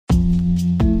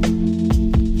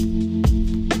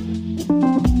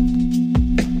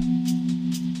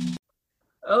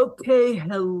Okay,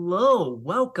 hello.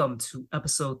 Welcome to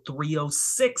episode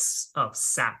 306 of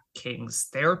Sap Kings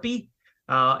Therapy.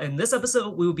 In this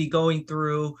episode, we will be going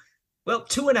through,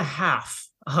 two and a half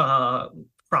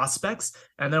prospects.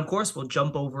 And then, of course, we'll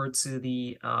jump over to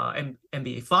the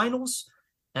NBA Finals.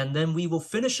 And then we will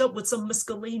finish up with some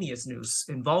miscellaneous news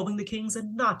involving the Kings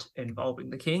and not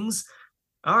involving the Kings.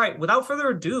 All right, without further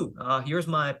ado, here's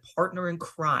my partner in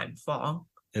crime, Fong.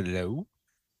 Hello.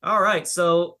 All right,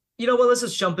 so you know what? Let's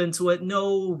just jump into it.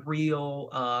 No real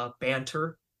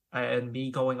banter and me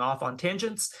going off on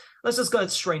tangents. Let's just get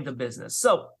straight into business.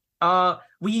 So,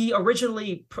 we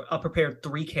originally prepared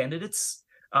three candidates: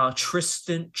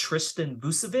 Tristan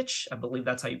Vukcevic, I believe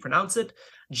that's how you pronounce it,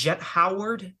 Jett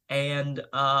Howard, and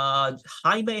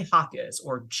Jaime Jaques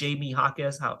or Jamie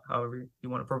Jaques, however you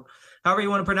want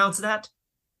to pronounce that.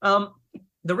 Um,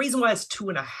 the reason why it's two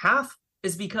and a half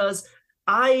is because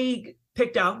I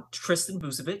picked out Tristan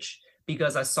Vukcevic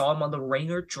because I saw him on the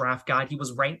Ringer draft guide. He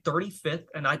was ranked 35th,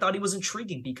 and I thought he was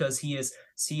intriguing because he's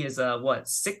 6'11" with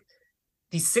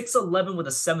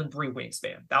a 7'3"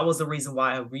 wingspan. That was the reason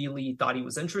why I really thought he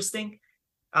was interesting.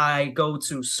 I go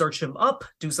to search him up,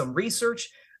 do some research.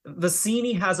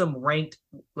 Vicini has him ranked,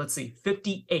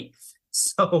 58th.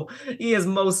 So he is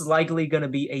most likely going to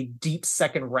be a deep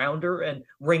second rounder, and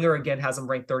Ringer again has him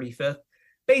ranked 35th.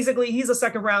 Basically, he's a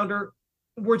second rounder.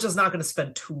 We're just not going to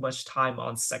spend too much time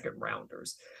on second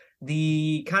rounders.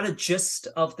 The kind of gist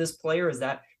of this player is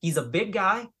that he's a big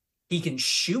guy. He can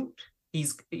shoot.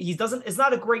 It's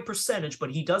not a great percentage,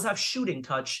 but he does have shooting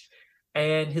touch.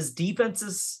 And his defense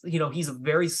is, he's a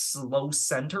very slow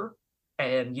center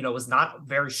and, is not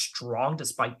very strong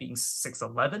despite being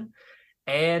 6'11".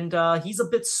 And he's a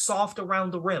bit soft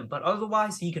around the rim, but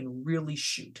otherwise he can really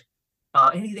shoot.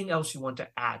 Anything else you want to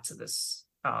add to this,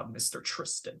 Mr.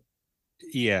 Tristan?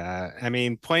 Yeah, I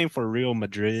mean, playing for Real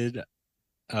Madrid,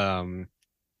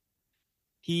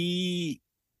 he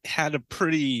had a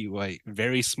pretty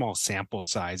very small sample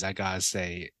size, I gotta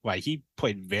say. He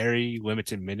played very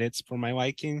limited minutes for my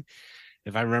liking.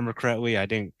 If I remember correctly, I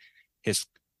think his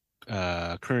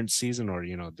current season, or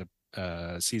the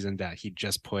season that he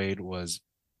just played, was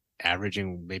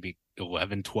averaging maybe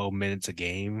 11, 12 minutes a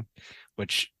game,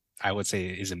 which I would say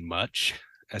isn't much,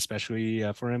 especially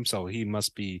for him. So he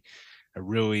must be a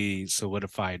really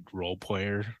solidified role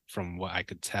player from what I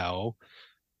could tell.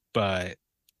 But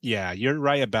yeah, you're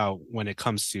right about when it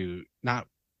comes to not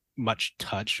much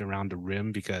touch around the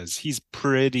rim, because he's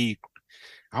pretty,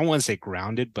 I don't want to say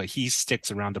grounded, but he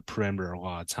sticks around the perimeter a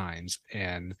lot of times.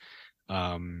 And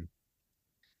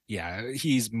yeah,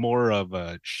 he's more of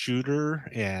a shooter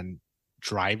and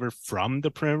driver from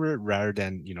the perimeter rather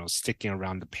than, sticking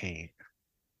around the paint.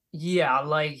 Yeah,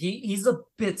 he's a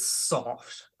bit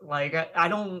soft. I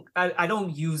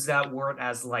don't use that word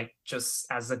as just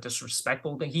as a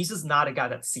disrespectful thing. He's just not a guy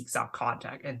that seeks out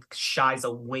contact and shies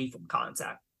away from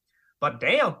contact. But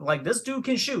damn, this dude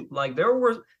can shoot. There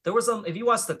were some, if you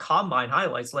watch the combine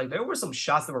highlights, there were some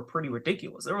shots that were pretty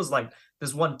ridiculous. There was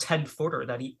this one 10-footer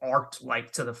that he arced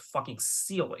to the fucking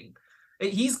ceiling.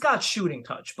 He's got shooting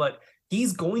touch, but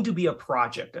he's going to be a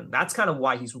project, and that's kind of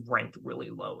why he's ranked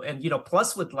really low. And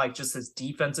plus with just his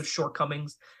defensive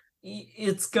shortcomings,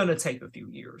 it's gonna take a few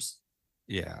years.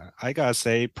 Yeah, I gotta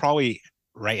say, probably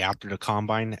right after the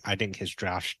combine, I think his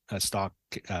draft stock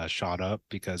shot up,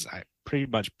 because I pretty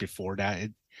much before that,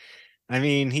 I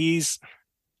mean, he's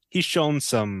shown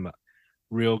some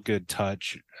real good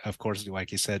touch. Of course,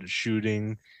 like you said,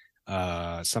 shooting,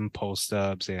 some post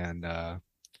ups, and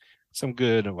some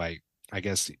good I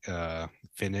guess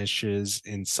finishes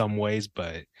in some ways,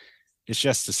 but it's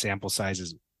just the sample size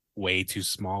is way too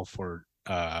small for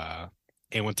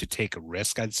anyone to take a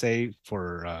risk, I'd say,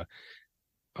 for a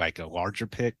larger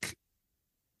pick.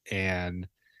 And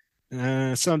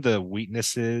some of the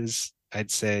weaknesses,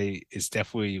 I'd say, is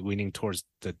definitely leaning towards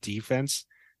the defense,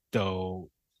 though.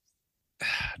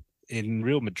 In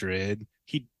Real Madrid,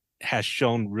 he has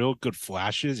shown real good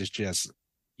flashes. It's just,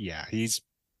 yeah, he's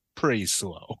pretty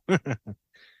slow.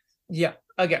 Yeah,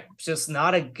 again, just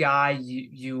not a guy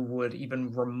you would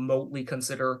even remotely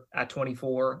consider at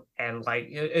 24, and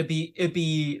it'd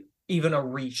be even a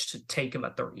reach to take him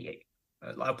at 38.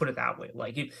 I'll put it that way.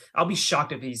 I'll be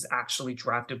shocked if he's actually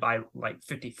drafted by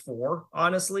 54,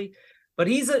 honestly. But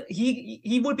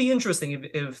he would be interesting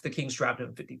if the Kings drafted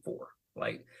him 54.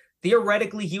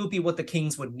 Theoretically, he would be what the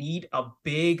Kings would need: a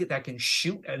big that can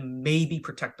shoot and maybe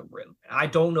protect the rim. I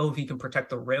don't know if he can protect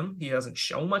the rim. He hasn't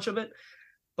shown much of it,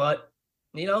 but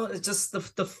it's just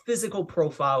the physical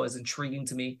profile is intriguing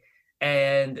to me.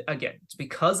 And again, it's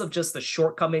because of just the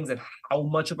shortcomings and how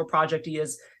much of a project he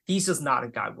is. He's just not a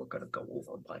guy we're going to go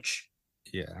over much.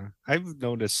 Yeah, I've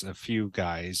noticed a few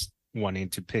guys wanting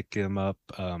to pick him up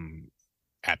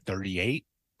at 38.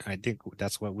 I think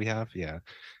that's what we have. Yeah,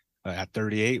 at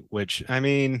 38, which I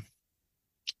mean,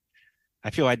 I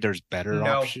feel like there's better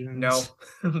No, options.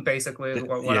 basically is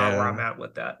where I'm Yeah. at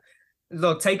with that.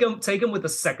 Look, take him with the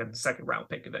second round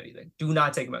pick if anything. Do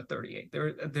not take him at 38.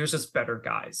 There's just better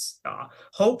guys.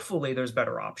 Hopefully there's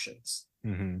better options.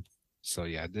 Hmm. So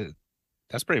yeah,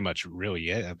 that's pretty much really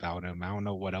it about him. I don't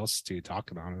know what else to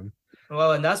talk about him.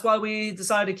 Well, and that's why we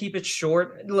decided to keep it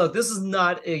short. Look, this is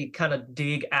not a kind of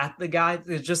dig at the guy.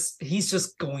 It's just he's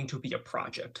just going to be a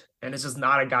project, and it's just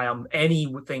not a guy I'm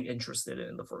anything interested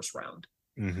in the first round.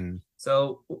 Hmm.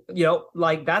 So,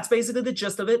 like that's basically the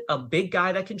gist of it. A big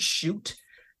guy that can shoot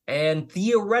and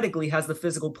theoretically has the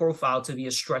physical profile to be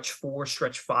a stretch 4,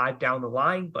 stretch 5 down the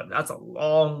line, but that's a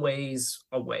long ways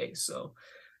away. So,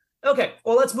 okay,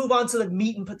 well, let's move on to the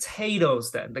meat and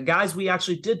potatoes then. The guys we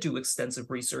actually did do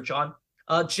extensive research on.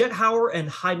 Jett Howard and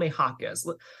Jaime Jaques.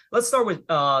 Let's start with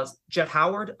Jett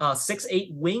Howard,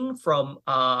 6'8" wing from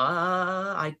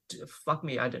fuck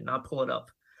me, I did not pull it up.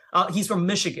 He's from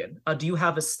Michigan. Do you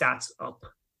have his stats up?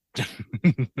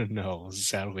 No,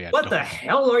 sadly I What the don't.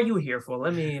 hell are you here for?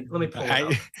 Let me pull it I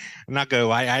up. I'm not gonna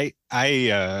lie.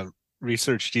 I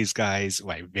researched these guys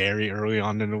like very early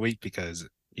on in the week because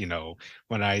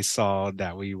when I saw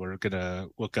that we were gonna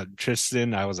look at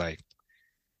Tristan, I was like,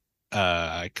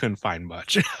 I couldn't find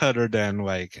much other than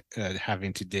like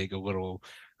having to dig a little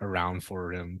around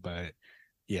for him. But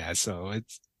yeah, so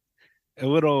it's a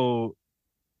little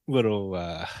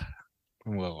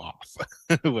I'm a little off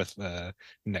with the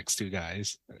next two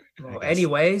guys, I Well, guess.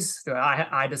 anyways,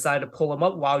 I decided to pull him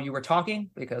up while you were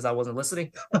talking because I wasn't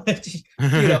listening.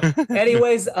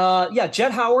 Anyways, yeah,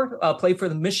 Jett Howard played for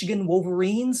the Michigan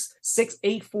Wolverines,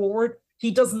 6'8" forward.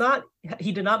 He did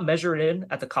not measure it in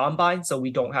at the combine, so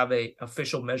we don't have a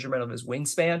official measurement of his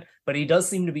wingspan, but he does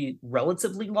seem to be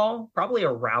relatively long, probably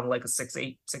around like a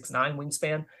 6'8", 6'9"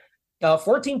 wingspan.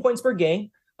 14 points per game,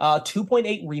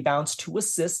 2.8 rebounds, 2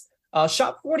 assists.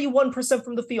 Shot 41%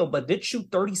 from the field, but did shoot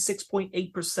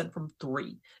 36.8% from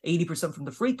three, 80% from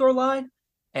the free throw line,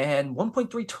 and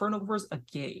 1.3 turnovers a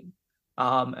game,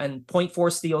 and zero point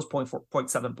 0.4 steals,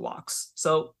 0.7 blocks.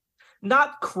 So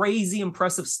not crazy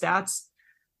impressive stats,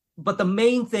 but the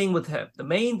main thing with him, the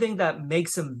main thing that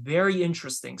makes him very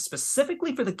interesting,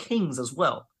 specifically for the Kings as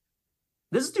well,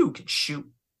 this dude can shoot.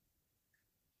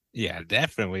 Yeah,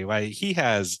 definitely. Like he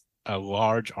has a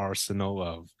large arsenal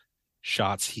of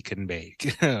shots he can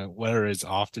make, whether it's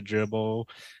off the dribble,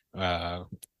 uh,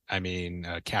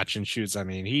 catch and shoots. I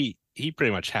mean, he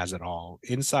pretty much has it all.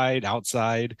 Inside,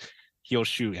 outside, he'll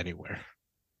shoot anywhere.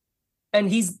 And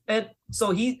he's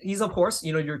of course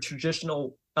your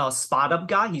traditional spot up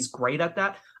guy. He's great at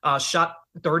that. Shot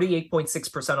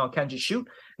 38.6% on catch and shoot.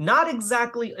 Not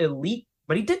exactly elite,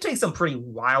 but he did take some pretty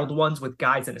wild ones with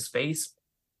guys in his face.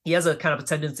 He has a kind of a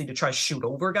tendency to try shoot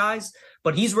over guys,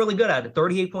 but he's really good at it.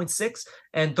 38.6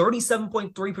 and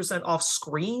 37.3% off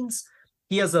screens.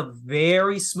 He has a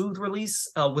very smooth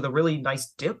release with a really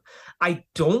nice dip. I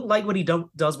don't like what he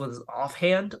does with his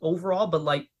offhand overall, but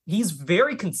like he's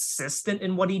very consistent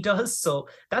in what he does. So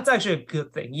that's actually a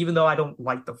good thing, even though I don't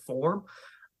like the form.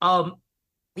 Um,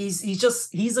 he's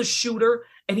a shooter,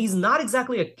 and he's not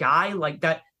exactly a guy like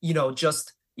that,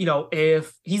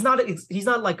 if he's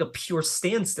not like a pure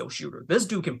standstill shooter. This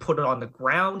dude can put it on the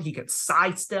ground, he can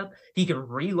sidestep, he can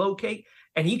relocate,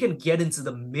 and he can get into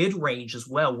the mid range as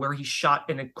well, where he shot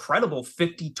an incredible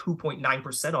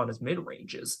 52.9% on his mid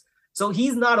ranges. So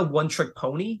he's not a one trick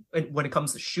pony when it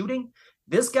comes to shooting.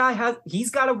 This guy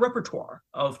he's got a repertoire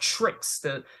of tricks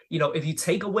to, if you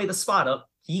take away the spot up,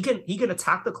 he can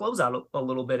attack the closeout a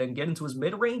little bit and get into his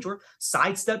mid range or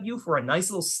sidestep you for a nice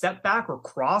little step back or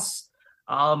cross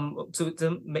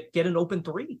to get an open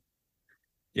three.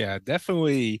 Yeah,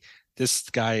 definitely. This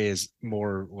guy is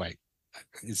more like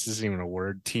this isn't even a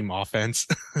word, team offense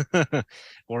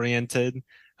oriented.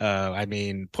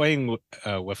 Playing with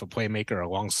a playmaker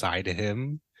alongside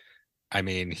him, I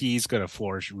mean, he's gonna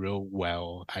flourish real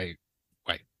well. I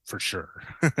like for sure.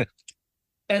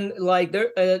 And like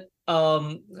yeah,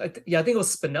 I think it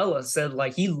was Spinella said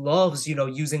like he loves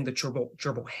using the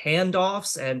dribble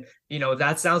handoffs, and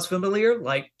that sounds familiar.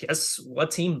 Like, guess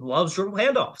what team loves dribble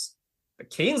handoffs? The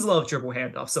Kings love dribble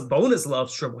handoffs. Sabonis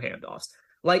loves dribble handoffs.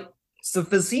 Like, so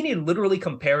Vecini literally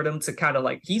compared him to kind of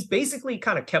like he's basically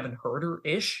kind of Kevin Herter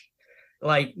ish,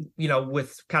 like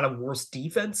with kind of worse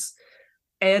defense.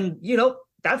 And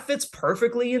that fits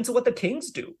perfectly into what the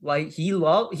Kings do. Like he,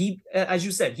 as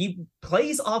you said, he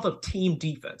plays off of team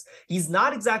defense. He's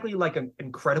not exactly like an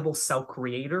incredible self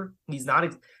creator. He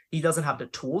doesn't have the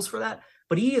tools for that,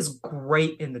 but he is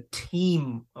great in the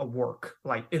team work,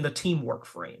 like in the teamwork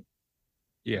frame.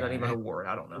 Is that even Yeah, a word?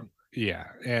 I don't know. yeah,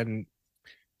 and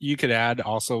you could add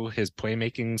also his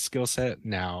playmaking skill set.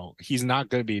 Now, he's not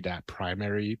going to be that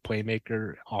primary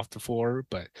playmaker off the floor,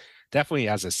 but definitely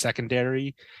as a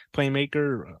secondary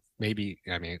playmaker, maybe,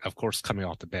 I mean, of course, coming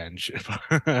off the bench,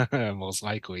 most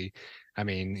likely. I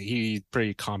mean, he's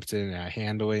pretty competent at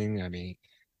handling. I mean,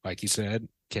 like you said,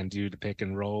 can do the pick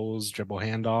and rolls, dribble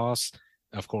handoffs,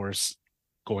 of course,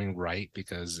 going right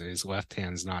because his left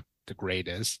hand's not the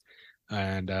greatest.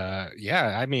 And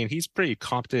yeah, I mean, he's pretty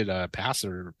competent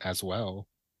passer as well.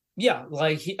 Yeah,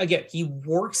 like he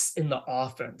works in the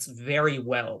offense very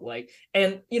well. Like,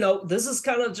 and this is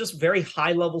kind of just very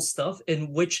high level stuff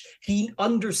in which he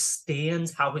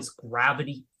understands how his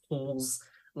gravity pulls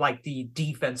like the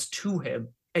defense to him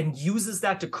and uses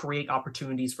that to create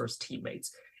opportunities for his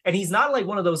teammates. And he's not like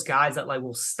one of those guys that like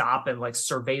will stop and like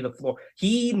survey the floor.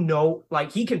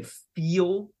 Like he can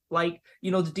feel like,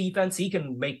 the defense. He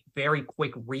can make very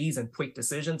quick reads and quick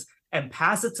decisions and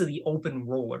pass it to the open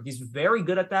roller. He's very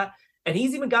good at that. And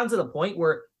he's even gotten to the point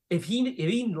where if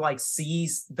he like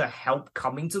sees the help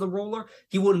coming to the roller,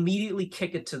 he will immediately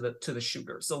kick it to the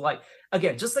shooter. So like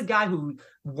again, just a guy who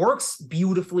works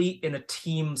beautifully in a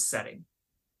team setting.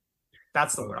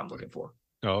 That's the word I'm looking for.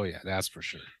 Oh yeah, that's for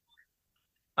sure.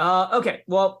 Okay,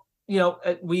 well,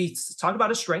 we talked about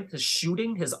his strength, his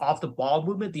shooting, his off the ball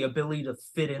movement, the ability to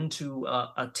fit into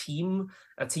a team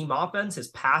offense, his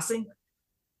passing.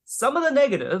 Some of the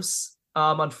negatives,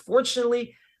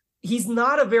 unfortunately, he's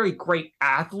not a very great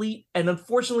athlete, and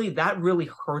unfortunately, that really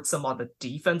hurts him on the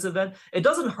defensive end. It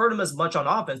doesn't hurt him as much on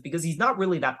offense because he's not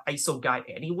really that ISO guy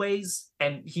anyways,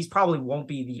 and he's probably won't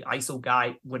be the ISO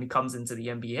guy when it comes into the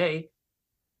NBA.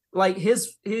 Like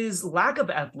his lack of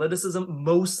athleticism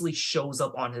mostly shows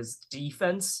up on his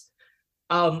defense.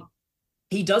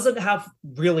 He doesn't have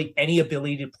really any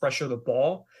ability to pressure the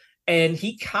ball. And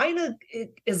he kind of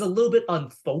is a little bit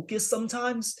unfocused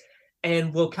sometimes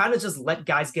and will kind of just let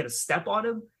guys get a step on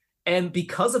him. And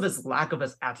because of his lack of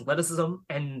his athleticism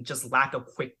and just lack of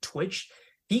quick twitch,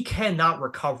 he cannot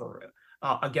recover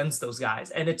against those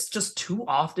guys. And it's just too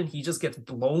often he just gets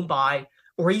blown by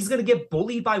or he's going to get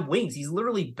bullied by wings. He's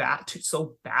literally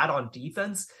so bad on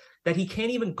defense that he can't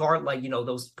even guard like,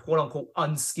 those quote unquote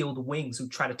unskilled wings who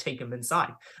try to take him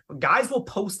inside. Guys will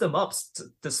post him up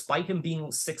despite him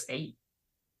being 6'8".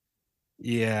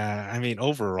 Yeah, I mean,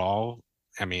 overall,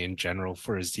 I mean, in general,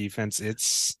 for his defense,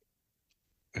 it's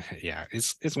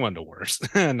one of the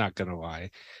worst. Not gonna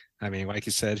lie. I mean, like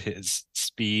you said, his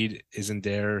speed isn't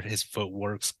there. His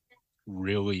footwork's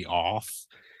really off.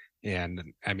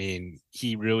 And I mean,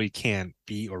 he really can't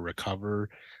beat or recover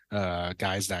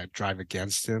guys that drive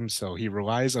against him. So he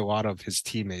relies a lot of his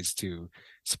teammates to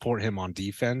support him on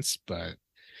defense. But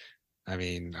I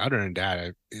mean, other than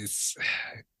that, it's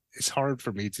hard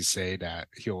for me to say that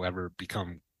he'll ever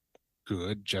become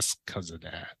good just because of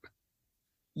that.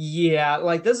 Yeah,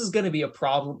 like this is going to be a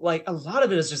problem. Like a lot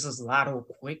of it is just his lateral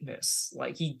quickness.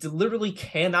 Like he literally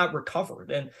cannot recover.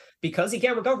 And because he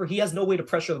can't recover, he has no way to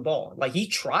pressure the ball. Like he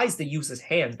tries to use his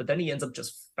hands, but then he ends up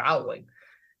just fouling.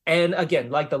 And again,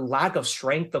 like the lack of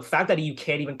strength, the fact that you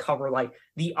can't even cover like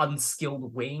the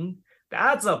unskilled wing,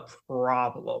 that's a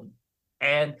problem.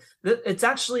 And it's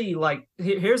actually like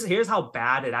here's how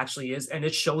bad it actually is, and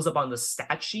it shows up on the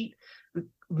stat sheet.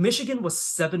 Michigan was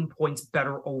 7 points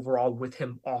better overall with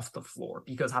him off the floor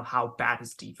because of how bad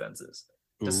his defense is,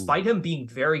 despite him being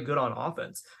very good on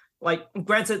offense. Like,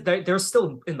 granted, they're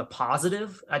still in the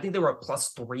positive. I think they were a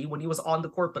 +3 when he was on the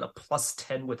court, but a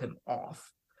 +10 with him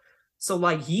off. So,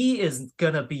 like, he is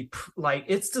going to be, like,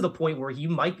 it's to the point where he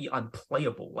might be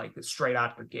unplayable, like, straight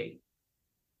out of the gate.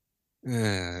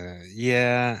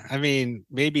 Yeah, I mean,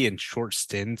 maybe in short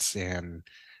stints and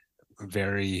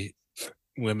very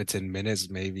limited minutes,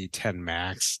 maybe 10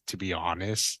 max, to be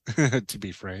honest, to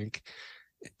be frank.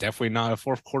 Definitely not a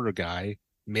fourth quarter guy.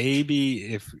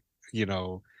 Maybe if,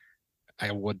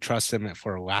 I would trust him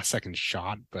for a last second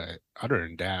shot, but other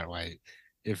than that, like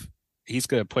if he's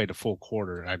going to play the full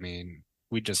quarter, I mean,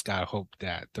 we just got to hope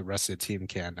that the rest of the team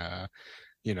can,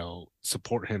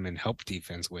 support him and help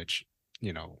defense, which,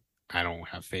 I don't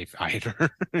have faith either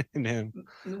in him.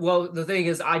 Well, the thing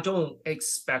is, I don't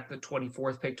expect the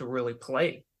 24th pick to really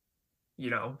play,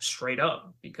 straight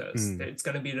up because it's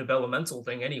going to be a developmental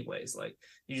thing anyways. Like,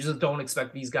 you just don't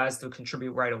expect these guys to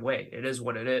contribute right away. It is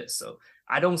what it is. So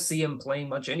I don't see him playing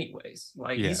much anyways.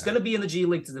 Like, he's going to be in the G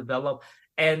League to develop.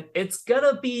 And it's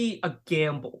gonna be a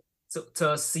gamble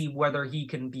to see whether he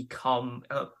can become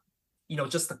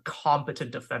just a competent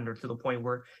defender to the point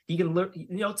where he can,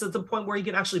 to the point where he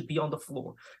can actually be on the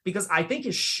floor. Because I think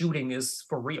his shooting is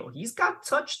for real. He's got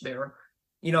touch there.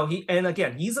 And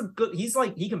again, he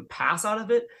can pass out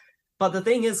of it. But the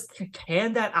thing is,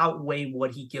 can that outweigh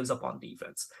what he gives up on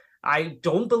defense? I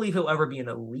don't believe he'll ever be an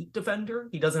elite defender.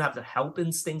 He doesn't have the help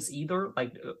instincts either.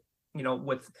 Like,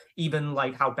 with even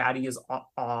like how bad he is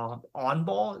on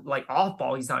ball, like off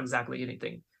ball, he's not exactly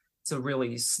anything to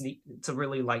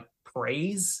really like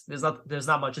praise. There's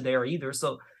not much there either.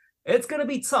 So it's gonna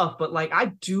be tough, but like I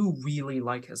do really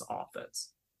like his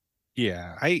offense.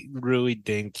 Yeah, I really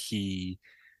think he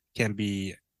can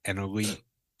be an elite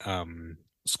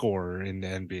scorer in the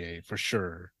NBA for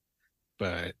sure.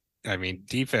 But I mean,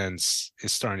 defense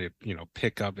is starting to,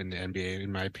 pick up in the NBA,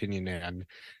 in my opinion. And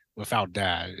without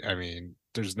that, I mean,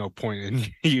 there's no point in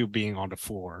you being on the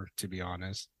floor, to be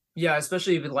honest. Yeah,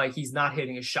 especially if like he's not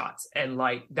hitting his shots, and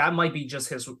like that might be just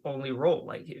his only role.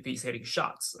 Like if he's hitting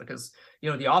shots, because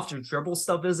the off the dribble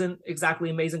stuff isn't exactly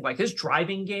amazing. Like his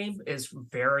driving game is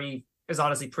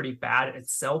honestly pretty bad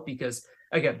itself, because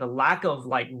again, the lack of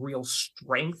like real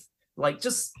strength, like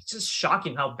just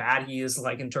shocking how bad he is,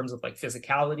 like in terms of like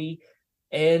physicality.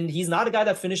 And he's not a guy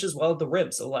that finishes well at the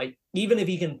rim. So like even if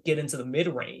he can get into the mid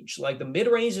range, like the mid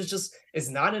range is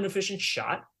not an efficient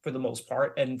shot for the most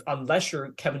part. And unless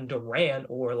you're Kevin Durant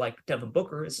or like Devin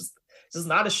Booker, it's just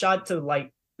not a shot to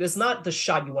like. It's not the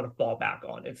shot you want to fall back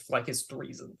on if like his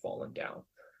threes isn't falling down.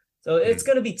 So it's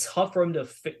going to be tough for him to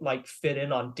fit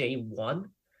in on day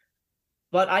one.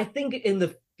 But I think in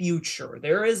the future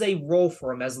there is a role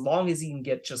for him as long as he can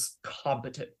get just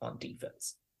competent on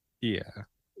defense. Yeah.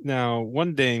 Now,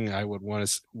 one thing I would want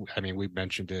to, I mean, we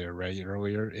mentioned it already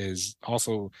earlier, is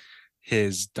also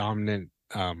his dominant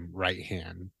right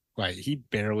hand. Like he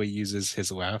barely uses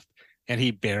his left, and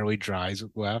he barely drives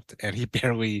left, and he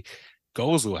barely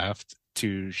goes left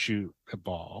to shoot the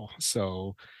ball.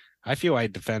 So I feel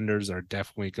like defenders are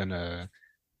definitely gonna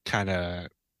kind of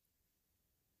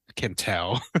can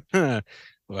tell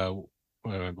well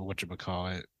what you call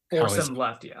it, Force him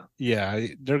left. Yeah,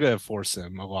 they're gonna force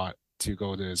him a lot to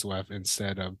go to his left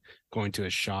instead of going to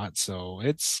his shot. So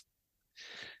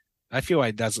I feel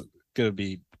like that's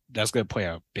gonna play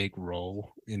a big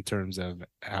role in terms of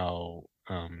how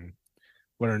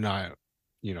whether or not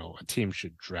a team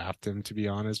should draft him, to be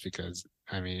honest, because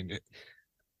I mean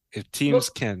if teams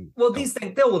can these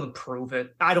things, they will improve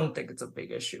it. I don't think it's a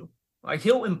big issue. Like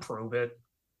he'll improve it.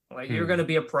 Like you're gonna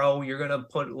be a pro, you're gonna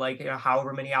put like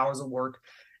however many hours of work.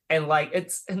 And like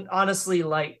and honestly,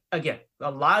 like again, a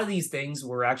lot of these things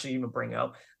we're actually even bringing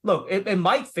up. Look, it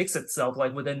might fix itself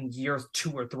like within year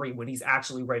 2 or 3 when he's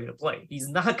actually ready to play. He's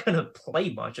not gonna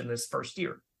play much in this first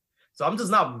year. So I'm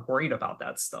just not worried about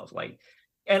that stuff. Like,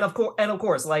 and of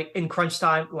course, like in crunch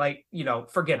time, like,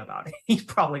 forget about it. He's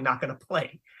probably not gonna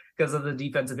play because of the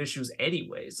defensive issues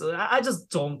anyway. So I just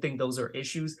don't think those are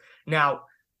issues. Now,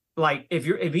 like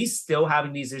if he's still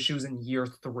having these issues in year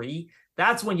 3,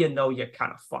 that's when you're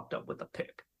kind of fucked up with the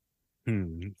pick.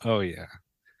 Oh yeah.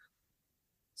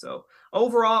 So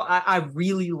overall, I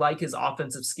really like his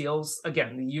offensive skills.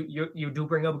 Again, you do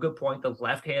bring up a good point. The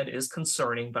left hand is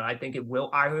concerning, but I think it will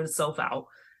iron itself out.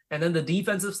 And then the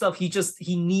defensive stuff,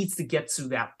 he needs to get to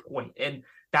that point. And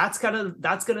that's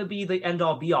gonna be the end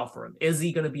all be all for him. Is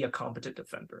he gonna be a competent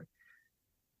defender?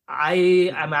 I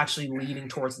am actually leaning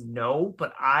towards no,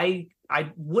 but I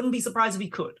wouldn't be surprised if he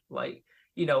could. Like,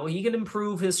 he can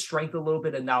improve his strength a little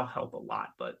bit and that'll help a lot.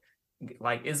 But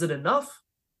like, is it enough?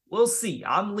 We'll see.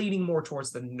 I'm leaning more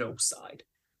towards the no side.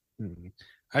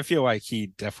 I feel like he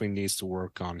definitely needs to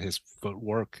work on his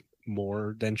footwork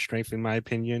more than strength, in my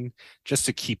opinion, just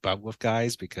to keep up with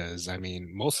guys. Because I mean,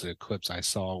 most of the clips I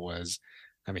saw was,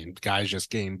 I mean, guys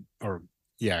just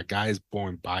guys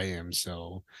blowing by him.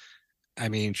 So I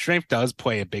mean, strength does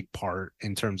play a big part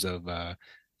in terms of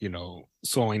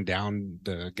slowing down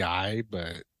the guy,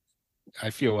 but I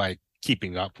feel like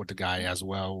keeping up with the guy as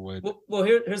well would. Well,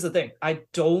 here's the thing. I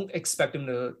don't expect him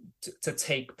to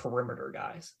take perimeter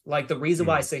guys. Like the reason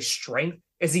why I say strength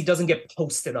is he doesn't get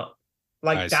posted up.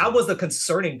 Like that was the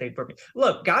concerning thing for me.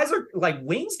 Look, guys are like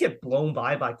wings get blown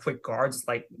by quick guards,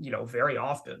 like very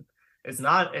often. It's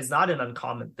not an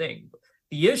uncommon thing.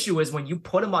 The issue is when you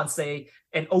put him on, say,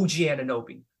 an OG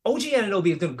Anunoby. OG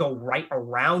Anunoby is going to go right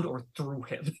around or through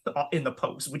him in the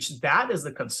post, which that is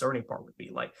the concerning part with me.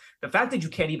 Like the fact that you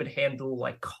can't even handle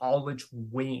like college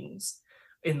wings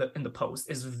in the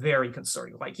post is very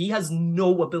concerning. Like he has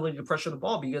no ability to pressure the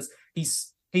ball because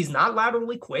he's not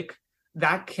laterally quick.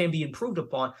 that can be improved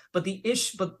upon. But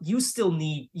you still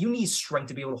need strength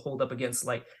to be able to hold up against,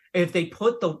 like, if they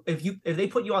put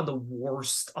you on the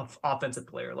worst of offensive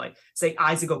player, like say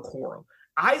Isaac Okoro.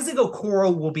 Isaac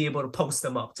Okoro will be able to post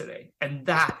them up today, and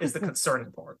that is the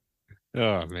concerning part.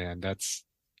 Oh man, that's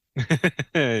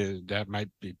that might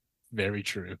be very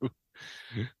true.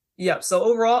 Yeah. So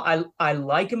overall, I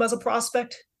like him as a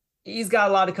prospect. He's got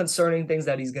a lot of concerning things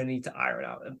that he's going to need to iron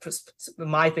out. And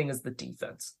my thing is the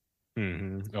defense.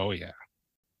 Oh yeah.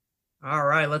 All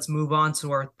right, let's move on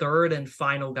to our third and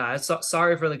final guy.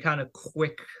 Sorry for the kind of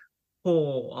quick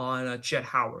pull on Jett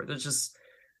Howard.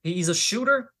 He's a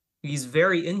shooter. He's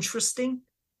very interesting.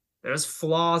 There's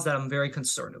flaws that I'm very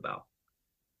concerned about.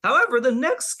 However, the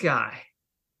next guy,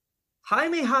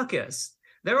 Jaime Jaques,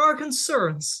 there are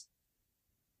concerns,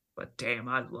 but damn,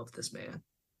 I love this man.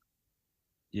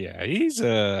 Yeah, he's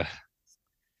a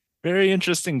very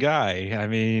interesting guy. I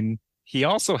mean, he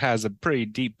also has a pretty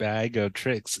deep bag of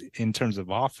tricks in terms of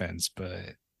offense,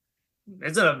 but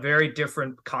it's in a very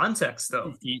different context,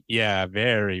 though. Yeah,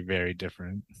 very, very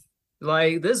different.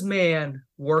 Like, this man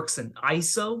works in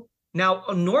ISO. Now,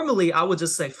 normally I would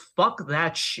just say, fuck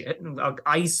that shit.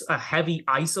 A heavy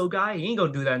ISO guy, he ain't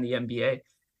gonna do that in the NBA.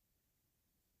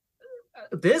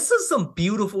 This is some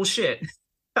beautiful shit.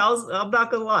 I'm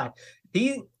not gonna lie.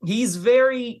 He's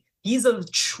a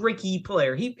tricky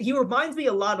player. He reminds me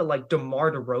a lot of like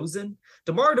DeMar DeRozan.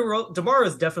 DeMar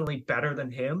is definitely better than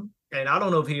him, and I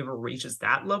don't know if he ever reaches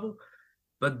that level.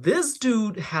 But this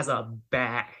dude has a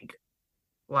bag.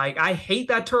 Like, I hate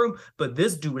that term, but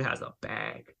this dude has a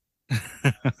bag.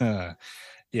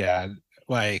 Yeah,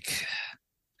 like,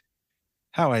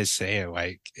 how I say it,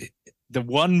 like, the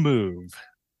one move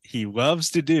he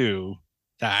loves to do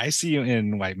that I see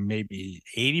in like maybe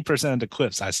 80% of the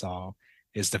clips I saw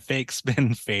is the fake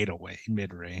spin fadeaway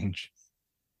mid-range.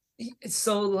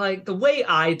 So, like, the way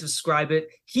I describe it,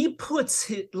 he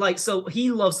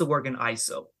loves to work in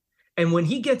ISO. And when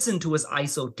he gets into his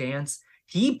ISO dance,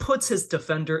 he puts his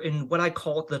defender in what I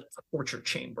call the torture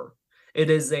chamber. It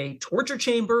is a torture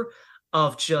chamber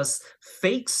of just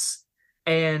fakes,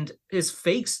 and his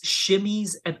fakes,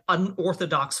 shimmies, and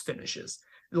unorthodox finishes.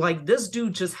 Like, this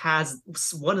dude just has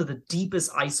one of the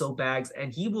deepest ISO bags,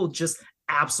 and he will just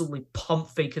absolutely pump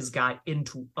fake his guy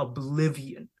into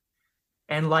oblivion.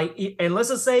 And let's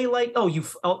just say, like,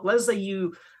 let's say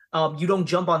you don't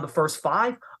jump on the first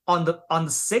 5, on the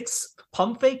 6th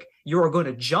pump fake, you are going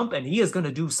to jump, and he is going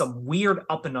to do some weird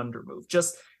up and under move.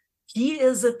 He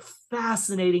is a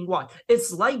fascinating watch.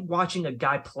 It's like watching a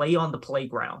guy play on the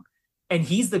playground, and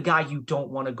he's the guy you don't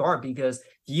want to guard because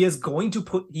he is going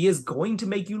to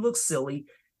make you look silly,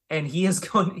 and he is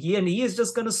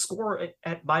just going to score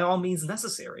by all means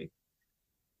necessary.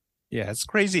 Yeah, it's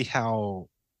crazy how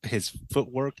his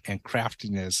footwork and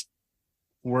craftiness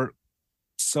work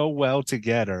so well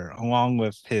together, along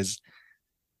with his,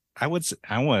 I want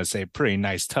to say, pretty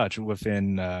nice touch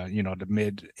within the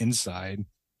mid inside.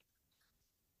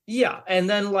 Yeah, and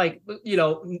then, like,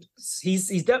 his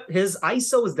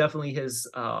ISO is definitely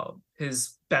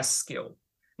his best skill.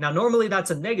 Now, normally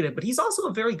that's a negative, but he's also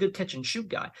a very good catch and shoot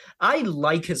guy. I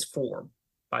like his form,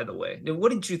 by the way.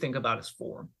 What did you think about his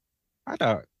form? I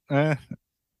thought it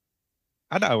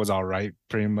was all right,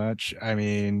 pretty much. I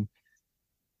mean,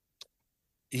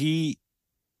 if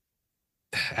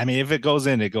it goes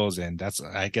in, it goes in.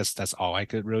 I guess that's all I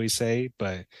could really say.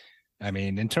 But I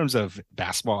mean, in terms of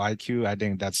basketball IQ, I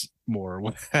think that's more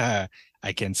what I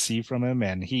can see from him,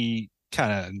 and he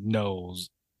kind of knows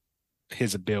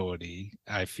his ability,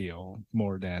 I feel,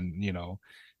 more than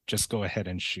just go ahead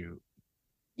and shoot.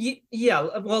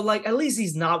 Yeah, well, like, at least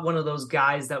he's not one of those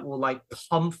guys that will like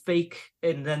pump fake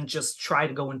and then just try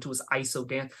to go into his ISO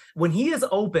dance. When he is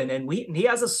open and he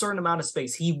has a certain amount of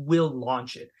space, he will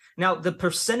launch it. Now, the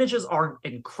percentages aren't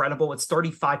incredible. It's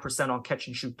 35% on catch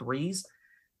and shoot threes.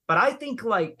 But I think,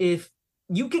 like, if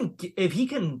he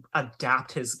can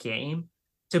adapt his game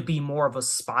to be more of a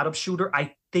spot up shooter,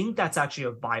 I think that's actually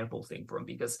a viable thing for him,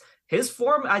 because his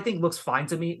form, I think, looks fine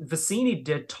to me. Vecini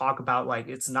did talk about, like,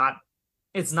 it's not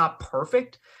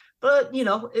perfect, but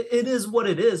it is what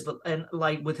it is. And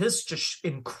like, with his just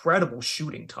incredible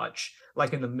shooting touch,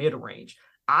 like in the mid range,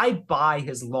 I buy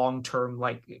his long term,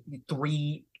 like,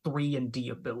 3 and D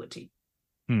ability.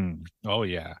 Oh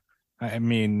yeah. I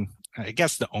mean, I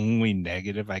guess the only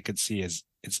negative I could see is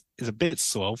it's a bit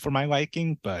slow for my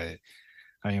liking, but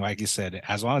I mean, like you said,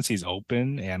 as long as he's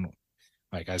open, and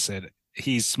like I said,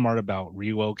 he's smart about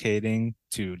relocating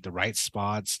to the right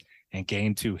spots and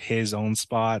getting to his own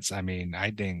spots. I mean,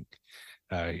 I think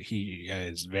he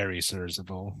is very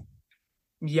serviceable.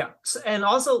 Yeah. And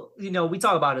also, we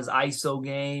talk about his ISO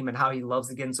game and how he loves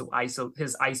to get into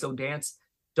his ISO dance.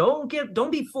 Don't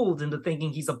be fooled into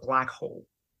thinking he's a black hole.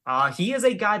 He is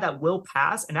a guy that will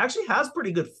pass and actually has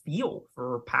pretty good feel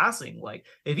for passing. Like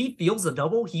if he feels a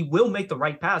double, he will make the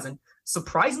right pass, and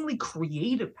surprisingly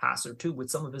creative passer too with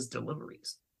some of his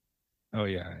deliveries. Oh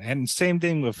yeah, and same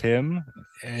thing with him.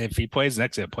 If he plays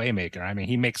next to a playmaker, I mean,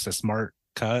 he makes the smart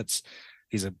cuts.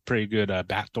 He's a pretty good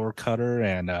backdoor cutter,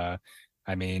 and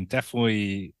I mean,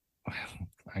 definitely.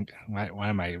 Why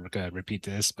am I gonna repeat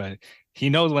this? But he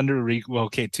knows when to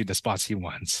relocate to the spots he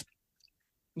wants.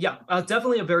 Yeah,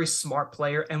 definitely a very smart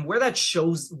player. And where that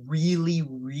shows really,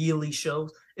 really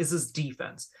shows is his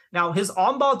defense. Now, his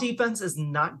on ball defense is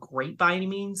not great by any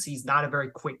means. He's not a very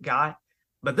quick guy,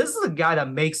 but this is a guy that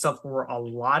makes up for a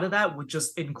lot of that with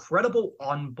just incredible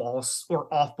on ball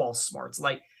or off ball smarts.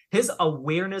 Like his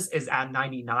awareness is at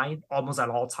 99 almost at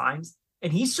all times.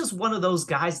 And he's just one of those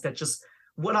guys that just,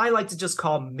 what I like to just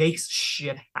call makes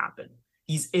shit happen.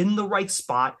 He's in the right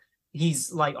spot.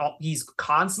 He's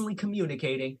constantly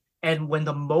communicating, and when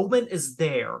the moment is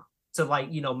there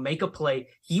to make a play,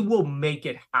 he will make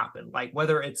it happen. Like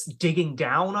whether it's digging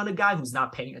down on a guy who's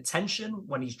not paying attention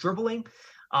when he's dribbling,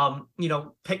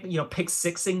 pick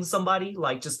sixing somebody,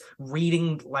 like just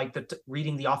reading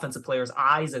the offensive player's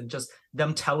eyes and just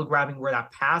them telegraphing where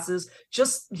that pass is.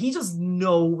 He just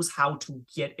knows how to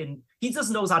get in. He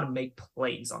just knows how to make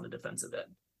plays on the defensive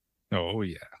end. Oh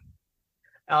yeah.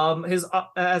 His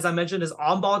as I mentioned, his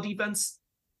on-ball defense,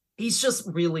 he's just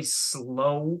really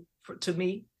slow to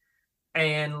me,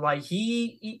 and like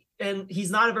he's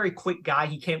not a very quick guy.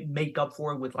 He can't make up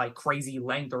for it with like crazy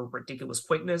length or ridiculous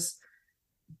quickness.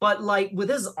 But like with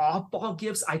his off-ball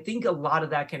gifts, I think a lot of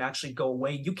that can actually go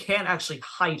away. You can't actually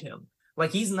hide him.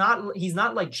 Like he's not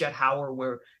like Jett Howard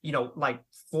where like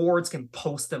forwards can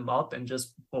post him up and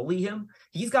just bully him.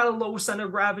 He's got a lower center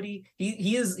of gravity.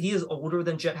 He is older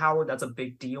than Jett Howard. That's a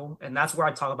big deal, and that's where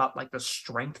I talk about like the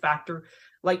strength factor.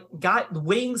 Like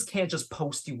wings can't just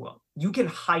post you up. You can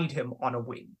hide him on a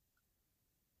wing.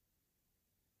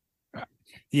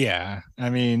 Yeah, I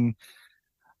mean,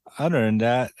 other than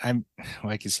that, I'm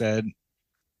like you said,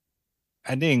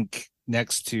 I think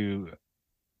next to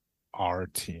our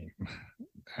team,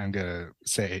 I'm gonna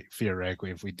say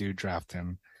theoretically, if we do draft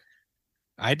him,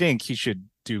 I think he should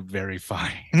do very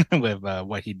fine with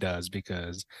what he does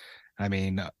because, I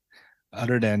mean,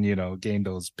 other than gain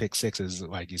those pick sixes,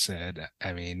 like you said,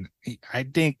 I mean, I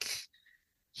think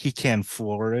he can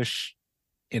flourish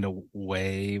in a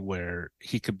way where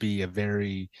he could be a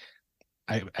very,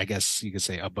 I guess you could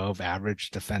say, above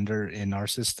average defender in our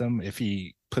system if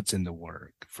he puts in the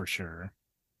work for sure.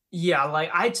 Yeah,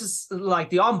 like I just like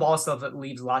the on-ball stuff, it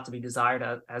leaves a lot to be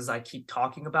desired as I keep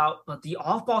talking about. But the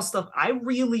off-ball stuff, I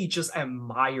really just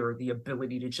admire the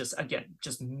ability to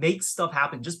just make stuff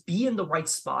happen, just be in the right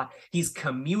spot. He's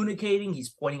communicating, he's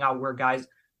pointing out where guys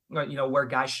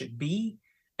should be.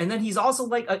 And then he's also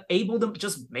like able to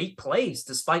just make plays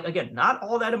despite, again, not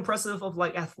all that impressive of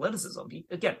like athleticism. He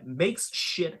again makes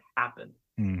shit happen.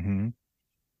 Mm-hmm.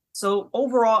 So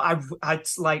overall, I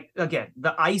like, again,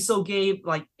 the ISO game,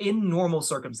 like in normal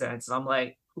circumstances, I'm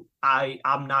like,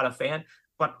 I'm not a fan,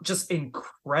 but just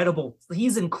incredible.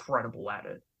 He's incredible at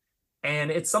it.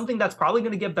 And it's something that's probably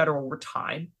going to get better over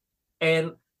time.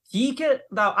 And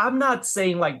now I'm not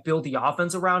saying like build the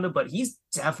offense around him, but he's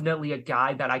definitely a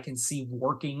guy that I can see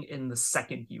working in the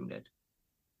second unit.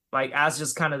 Like as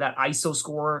just kind of that ISO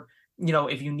scorer.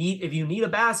 If you need a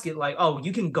basket, like, oh,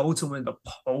 you can go to him in the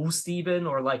post even,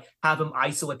 or like have him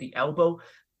ISO at the elbow.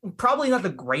 Probably not the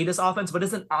greatest offense, but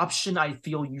it's an option I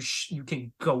feel you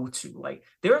can go to. Like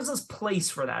there's this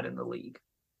place for that in the league.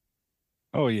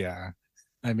 Oh yeah,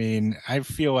 I mean, I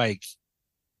feel like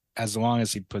as long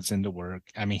as he puts into work,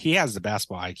 I mean, he has the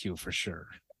basketball IQ for sure.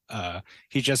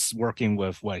 He's just working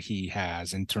with what he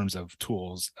has in terms of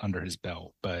tools under his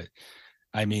belt. But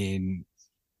I mean,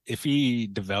 if he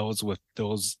develops with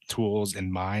those tools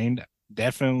in mind,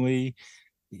 definitely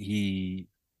he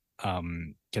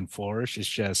can flourish. It's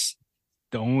just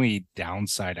the only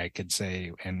downside I could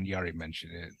say, and you already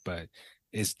mentioned it, but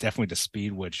it's definitely the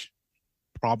speed, which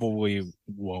probably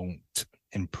won't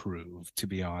improve, to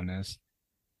be honest.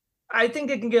 I think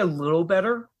it can get a little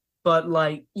better, but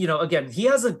like, again, he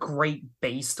has a great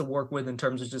base to work with in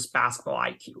terms of just basketball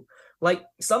IQ. Like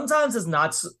sometimes it's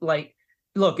not like,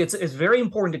 look, it's very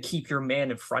important to keep your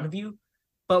man in front of you,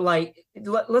 but like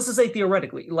let's just say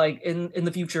theoretically, like in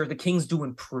the future, the Kings do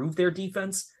improve their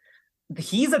defense.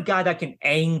 He's a guy that can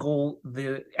angle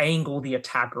the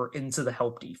attacker into the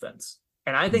help defense,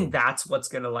 and I think that's what's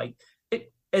gonna like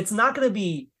it. It's not gonna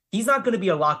be He's not going to be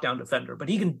a lockdown defender, but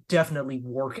he can definitely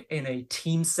work in a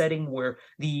team setting where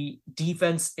the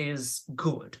defense is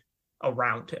good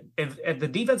around him. If the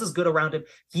defense is good around him,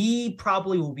 he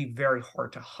probably will be very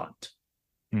hard to hunt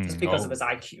just because of Oh, his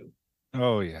IQ.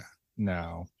 oh yeah.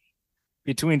 No.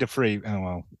 Between the three,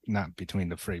 well, not between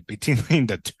the three, between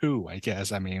the two, I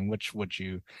guess. I mean, which would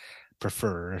you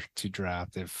prefer to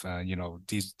draft if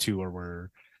these two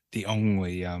were the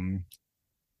only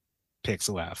picks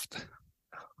left?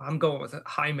 I'm going with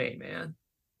Jaime, man.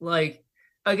 Like,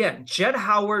 again, Jett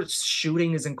Howard's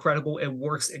shooting is incredible. It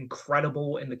works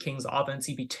incredible in the Kings offense.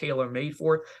 He'd be tailor made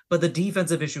for it. But the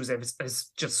defensive issues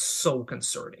is just so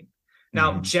concerning.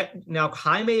 Now, Mhm.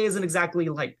 Jaime isn't exactly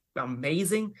like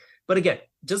amazing, but again,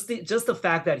 just the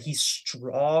fact that he's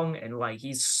strong and like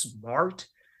he's smart,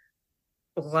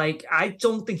 like I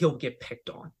don't think he'll get picked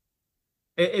on.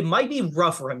 It might be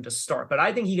rough for him to start, but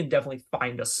I think he can definitely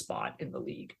find a spot in the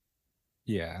league.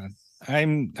 Yeah,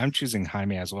 I'm choosing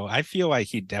Jaime as well. I feel like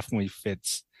he definitely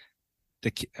fits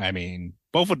I mean,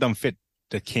 both of them fit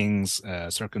the Kings'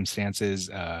 circumstances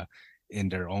in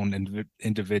their own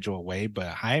individual way, but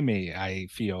Jaime, I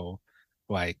feel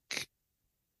like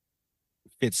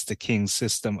fits the Kings'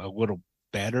 system a little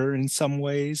better in some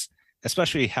ways,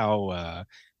 especially how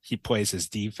he plays his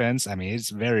defense. I mean, it's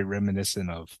very reminiscent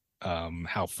of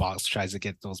how Fox tries to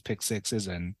get those pick sixes,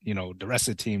 and the rest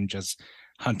of the team just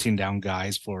hunting down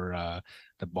guys for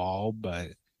the ball.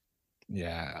 But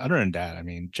yeah, other than that, I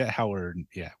mean, Jett Howard,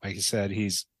 yeah, like you said,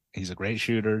 he's a great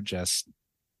shooter. Just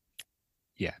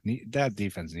yeah, that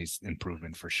defense needs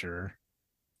improvement for sure.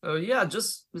 Yeah,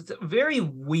 just very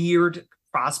weird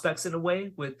prospects in a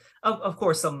way, with of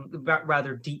course some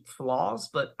rather deep flaws.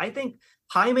 But I think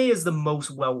Jaime is the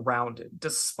most well-rounded,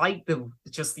 despite the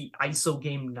ISO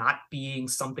game not being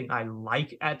something I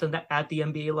like at the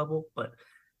NBA level. But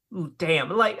damn,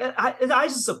 like I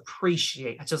just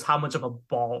appreciate just how much of a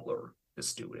baller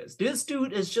this dude is. This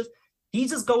dude is just he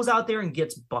just goes out there and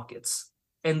gets buckets.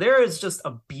 And there is just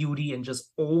a beauty in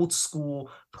just old school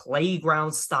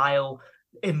playground style,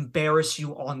 embarrass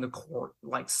you on the court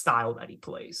like style that he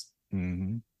plays.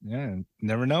 Mm-hmm. Yeah,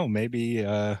 never know. Maybe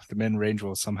the mid range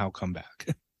will somehow come back.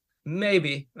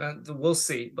 Maybe we'll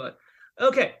see. But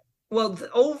okay, well,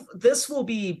 this will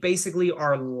be basically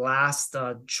our last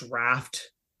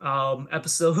draft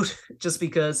episode, just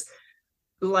because,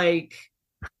 like,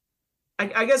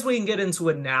 I guess we can get into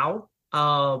it now.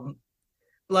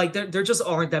 Like there just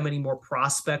aren't that many more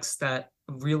prospects that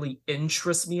really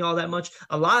interest me all that much.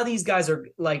 A lot of these guys are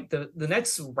like the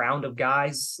next round of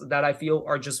guys that I feel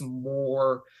are just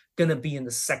more gonna be in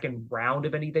the second round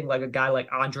of anything, like a guy like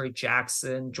Andre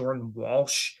Jackson, Jordan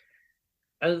Walsh.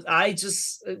 I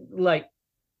just like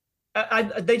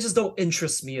they just don't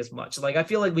interest me as much. Like I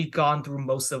feel like we've gone through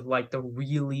most of like the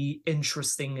really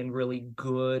interesting and really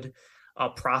good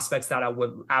prospects that I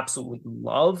would absolutely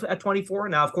love at 24.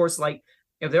 Now, of course, like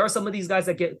if there are some of these guys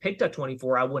that get picked at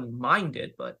 24, I wouldn't mind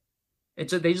it, but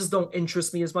they just don't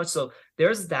interest me as much. So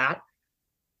there's that.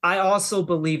 I also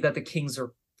believe that the Kings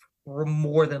are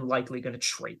more than likely going to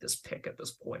trade this pick at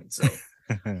this point. So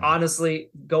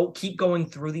honestly, keep going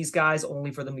through these guys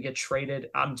only for them to get traded.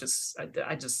 I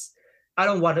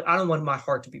don't want my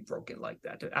heart to be broken like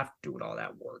that after doing all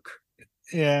that work.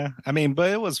 Yeah, I mean,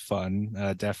 but it was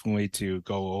fun, definitely to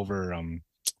go over.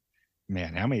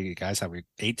 Man, how many guys have we?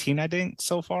 18, I think,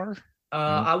 so far.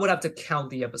 I would have to count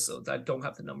the episodes. I don't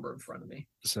have the number in front of me.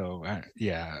 So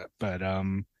yeah, but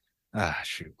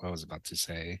shoot, what I was about to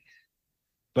say.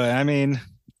 But I mean,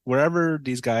 wherever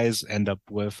these guys end up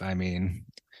with, I mean,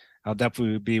 I'll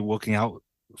definitely be looking out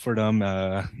for them.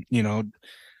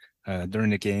 During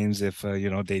the games if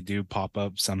they do pop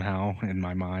up somehow in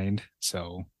my mind.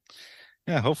 So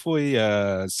yeah, hopefully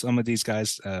some of these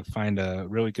guys find a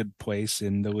really good place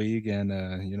in the league and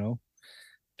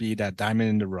be that diamond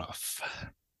in the rough.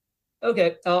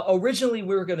 Okay. Originally,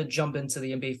 we were going to jump into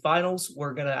the NBA Finals.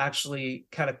 We're going to actually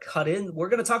kind of cut in. We're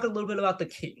going to talk a little bit about the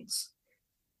Kings.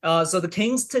 So the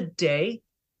Kings today,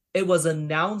 it was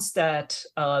announced that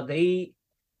they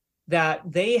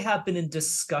have been in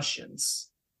discussions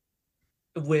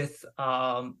with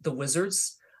the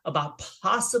Wizards about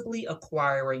possibly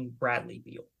acquiring Bradley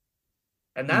Beal.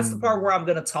 And that's the part where I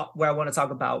want to talk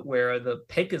about where the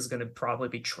pick is going to probably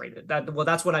be traded.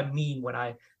 That's what I mean when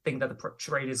I think that the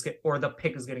trade or the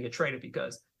pick is going to get traded,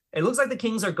 because it looks like the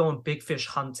Kings are going big fish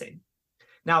hunting.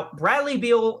 Now, Bradley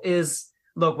Beal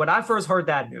look, when I first heard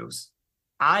that news,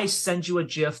 I sent you a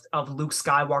gif of Luke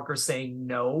Skywalker saying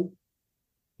no,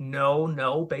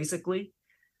 basically.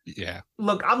 Yeah.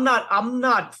 Look, I'm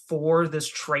not for this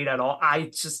trade at all.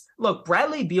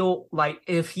 Bradley Beal, like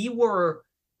if he were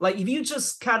like if you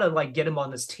just kind of like get him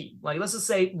on this team, like let's just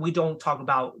say we don't talk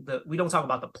about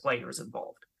the players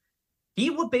involved. He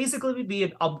would basically be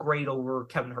an upgrade over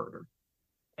Kevin Herter,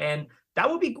 and that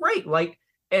would be great. Like,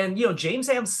 and James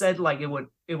Ham said like it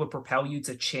would propel you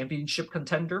to championship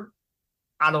contender.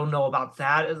 I don't know about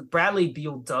that. Bradley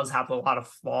Beal does have a lot of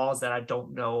flaws that I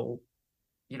don't know,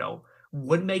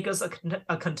 would make us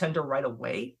a contender right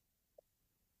away.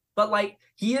 But like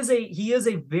he is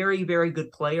a very, very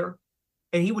good player,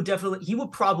 and he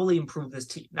would probably improve this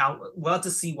team. Now we'll have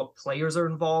to see what players are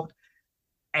involved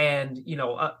and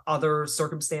other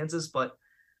circumstances. But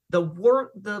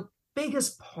the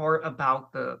biggest part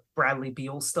about the Bradley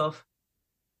Beal stuff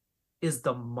is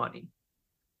the money.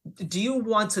 Do you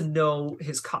want to know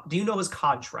do you know his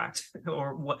contract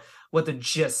or what the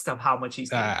gist of how much he's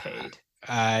getting paid?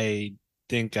 I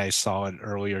think I saw it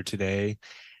earlier today.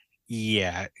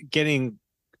 Yeah, getting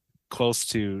close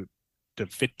to the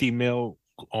 50 mil,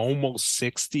 almost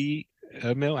 60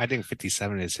 mil. I think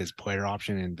 57 is his player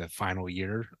option in the final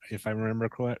year, if I remember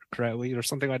correctly, or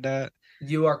something like that.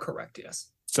 You are correct, yes.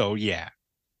 So yeah,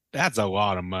 that's a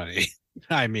lot of money.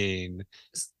 I mean,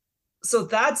 so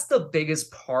that's the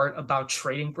biggest part about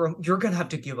trading for him. You're gonna have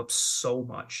to give up so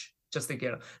much just to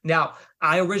get him. Now,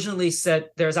 I originally said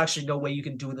there's actually no way you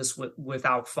can do this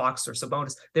without Fox or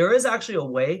Sabonis. There is actually a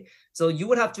way. So you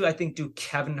would have to, I think, do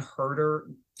Kevin Herter,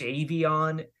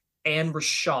 Davion, and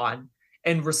Rashawn,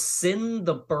 and rescind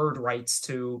the bird rights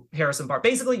to Harrison Barnes.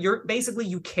 Basically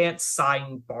you can't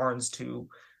sign Barnes to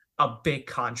a big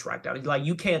contract. Like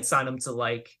you can't sign him to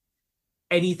like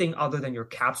anything other than your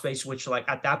cap space, which like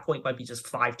at that point might be just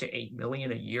 5 to 8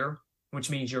 million a year, which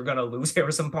means you're gonna lose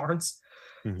Harrison Barnes.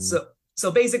 Mm-hmm.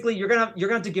 So basically you're gonna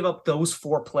have to give up those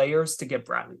 4 players to get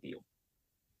Bradley Beal.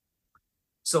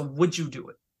 So would you do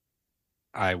it?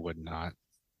 I would not.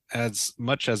 As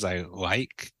much as I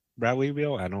like Bradley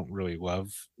Beal, I don't really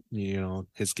love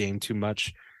his game too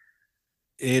much.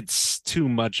 It's too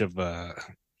much of a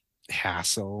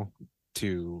hassle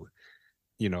to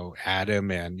add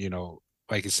him, and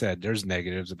like I said, there's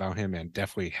negatives about him, and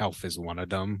definitely health is one of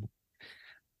them.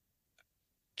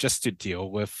 Just to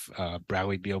deal with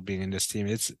Bradley Beal being in this team,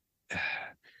 it's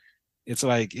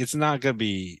like it's not gonna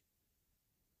be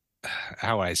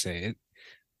how I say it.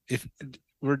 If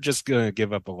we're just gonna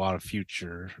give up a lot of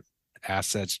future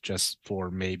assets just for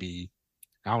maybe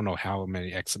I don't know how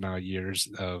many X amount of years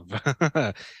of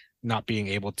not being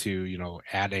able to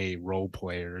add a role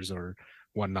players or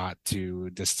whatnot to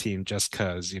this team just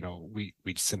because we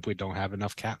simply don't have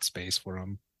enough cap space for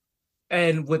them.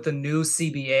 And with the new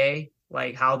CBA,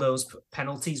 like how those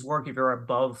penalties work, if you're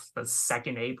above the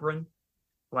second apron,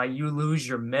 like you lose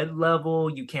your mid-level,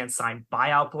 you can't sign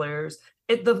buyout players.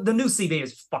 The new CBA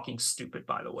is fucking stupid,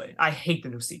 by the way. I hate the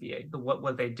new CBA,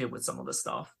 what they did with some of the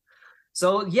stuff.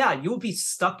 So yeah, you'll be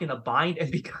stuck in a bind,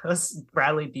 and because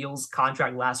Bradley Beal's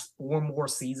contract lasts 4 more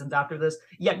seasons after this,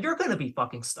 yeah, you're gonna be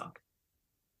fucking stuck.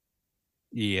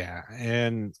 Yeah,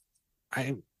 and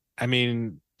I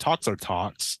mean, talks are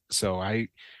talks, so I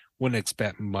wouldn't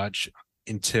expect much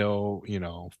until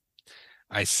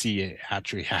I see it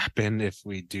actually happen if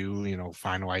we do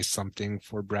finalize something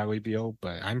for Bradley Beal.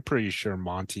 But I'm pretty sure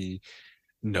Monty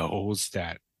knows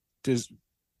that this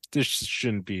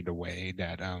shouldn't be the way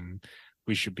that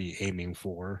we should be aiming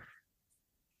for.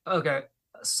 Okay,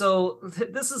 so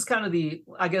this is kind of the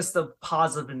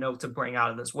positive note to bring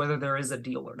out of this, whether there is a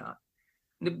deal or not.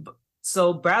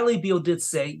 So Bradley Beal did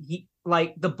say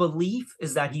the belief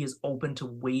is that he is open to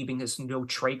waiving his no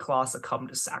trade clause to come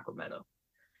to Sacramento.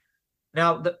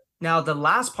 Now the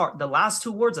last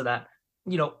 2 words of that,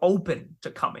 open to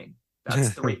coming. That's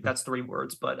 3 that's 3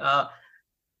 words. But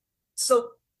so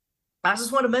I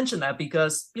just want to mention that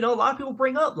because a lot of people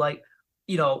bring up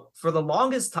for the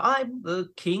longest time the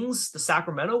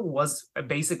Sacramento was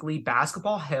basically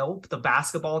basketball hell, the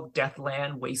basketball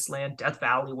deathland, wasteland, Death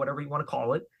Valley, whatever you want to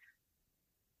call it.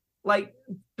 Like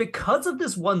because of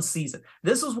this one season,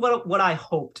 this was what I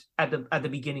hoped at the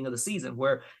beginning of the season,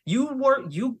 where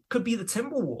you could be the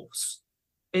Timberwolves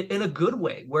in a good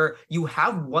way, where you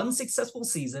have one successful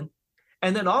season,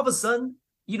 and then all of a sudden,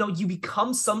 you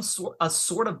become a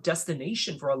sort of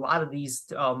destination for a lot of these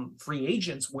free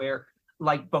agents, where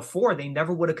like before they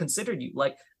never would have considered you.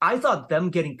 Like I thought them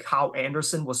getting Kyle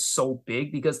Anderson was so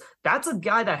big because that's a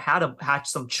guy that had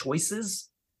some choices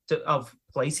of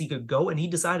place he could go, and he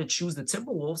decided to choose the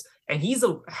Timberwolves, and he's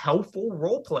a helpful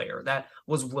role player that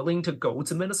was willing to go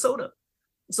to Minnesota.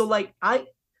 So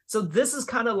this is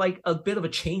kind of like a bit of a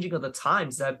changing of the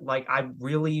times that like I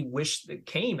really wish it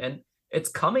came, and it's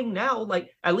coming now. Like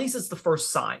at least it's the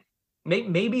first sign.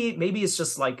 Maybe it's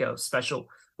just like a special,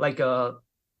 like a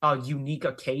a unique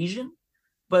occasion.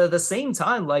 But at the same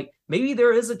time, like maybe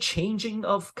there is a changing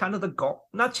of kind of the guard,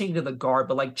 not changing of the guard,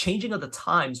 but like changing of the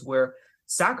times where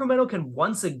Sacramento can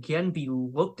once again be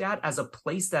looked at as a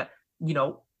place that,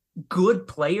 good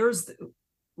players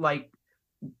like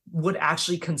would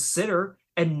actually consider,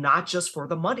 and not just for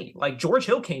the money. Like George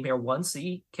Hill came here once,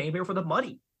 he came here for the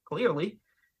money, clearly.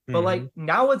 But like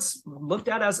now it's looked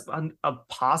at as a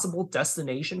possible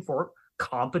destination for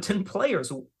competent players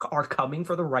who are coming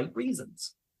for the right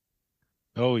reasons.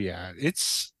 Oh yeah,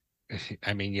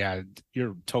 I mean, yeah,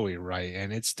 you're totally right,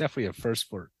 and it's definitely a first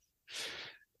for.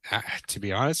 To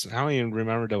be honest, I don't even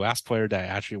remember the last player that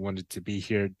actually wanted to be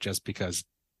here just because,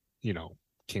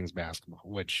 Kings basketball,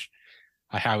 which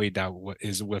I highly doubt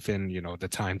is within the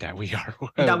time that we are.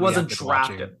 That we wasn't have been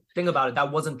drafted. watching. Think about it.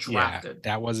 That wasn't Yeah, drafted.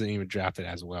 that wasn't even drafted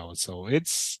as well. So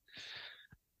it's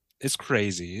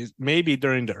crazy. Maybe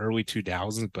during the early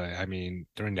 2000s, but I mean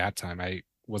during that time I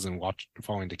wasn't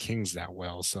following the Kings that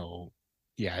well. So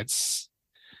yeah, it's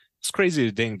crazy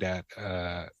to think that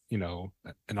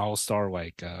an all-star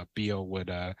like Beal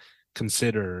would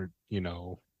consider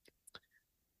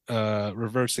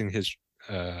reversing his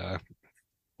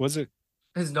was it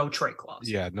His no trade clause.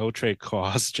 yeah, no trade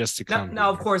clause just to Now, come now,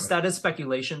 of here. course, that is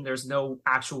speculation. There's no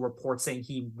actual report saying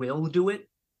he will do it,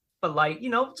 but like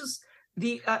just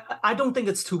I don't think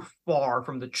it's too far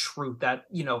from the truth that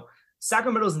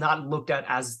Sacramento's not looked at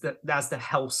as the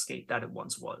hellscape that it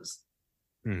once was.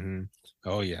 Mm-hmm.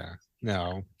 Oh yeah,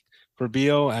 no, for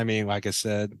Beal, I mean, like I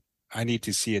said, I need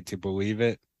to see it to believe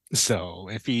it. So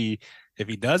if he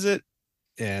does it,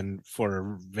 and for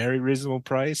a very reasonable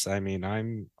price, I mean,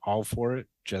 I'm all for it.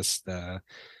 Just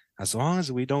as long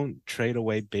as we don't trade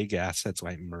away big assets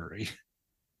like Murray.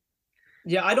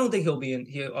 Yeah, I don't think he'll be in.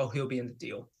 He'll be in the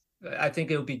deal. I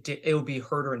think it'll be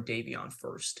Herter and Davion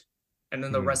first, and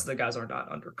then the rest of the guys are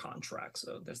not under contract,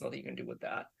 so there's nothing you can do with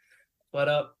that.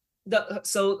 But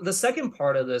so the second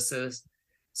part of this is,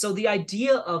 so the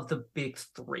idea of the big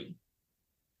three.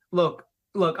 Look,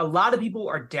 a lot of people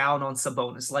are down on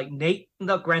Sabonis. Like Nate,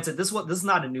 now granted, this is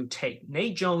not a new take.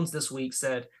 Nate Jones this week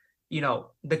said,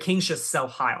 the Kings should sell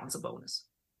high on Sabonis.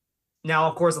 Now,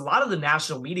 of course, a lot of the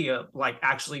national media like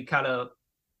actually kind of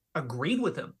agreed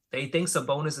with him. They think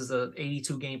Sabonis is a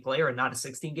 82 game player and not a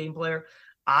 16 game player.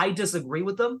 I disagree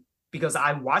with them because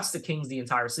I watched the Kings the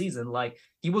entire season. Like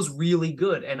he was really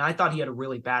good, and I thought he had a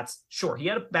really bad. Sure, he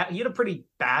had a pretty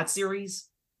bad series,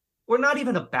 or not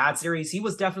even a bad series. He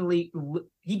definitely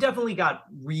got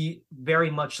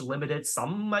very much limited.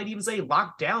 Some might even say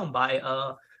locked down by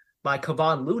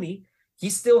Kevon Looney. He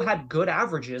still had good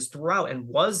averages throughout and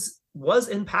was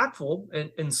impactful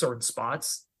in certain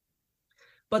spots.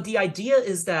 But the idea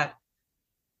is that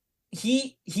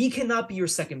he cannot be your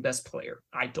second best player,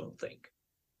 I don't think.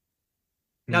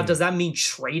 Now, does that mean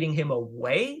trading him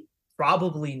away?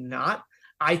 Probably not.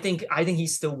 I think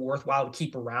he's still worthwhile to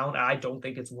keep around. I don't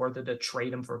think it's worth it to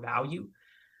trade him for value.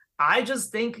 I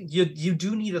just think you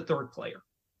do need a third player.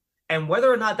 And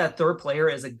whether or not that third player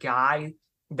is a guy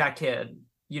that can,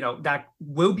 that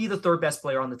will be the third best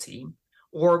player on the team,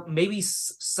 or maybe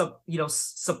supplants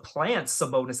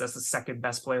Sabonis as the second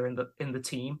best player in the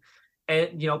team,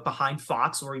 and behind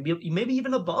Fox, or maybe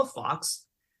even above Fox.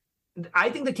 I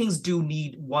think the Kings do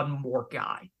need one more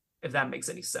guy, if that makes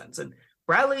any sense. And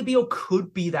Bradley Beal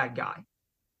could be that guy.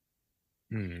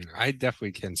 I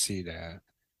definitely can see that.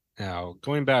 Now,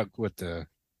 going back with the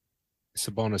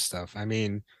Sabonis stuff, I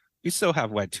mean, we still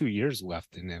have 2 years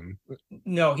left in him.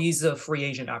 No, he's a free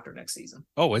agent after next season.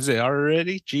 Oh, is it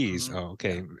already? Jeez. Mm-hmm. Oh,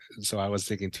 okay. Yeah. So I was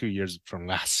thinking 2 years from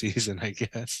last season, I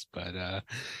guess. But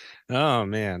oh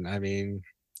man, I mean,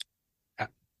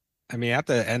 at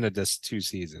the end of this 2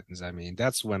 seasons, I mean,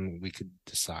 that's when we could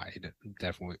decide.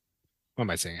 Definitely. What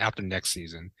am I saying? After next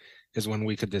season is when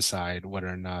we could decide whether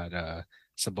or not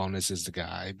Sabonis is the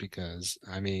guy. Because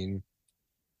I mean,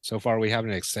 so far we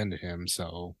haven't extended him.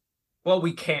 So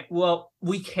we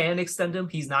can extend him.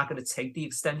 He's not going to take the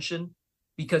extension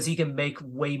because he can make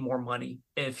way more money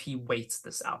if he waits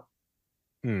this out.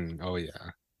 Oh yeah.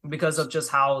 Because of just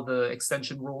how the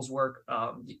extension rules work.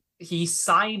 He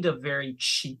signed a very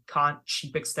cheap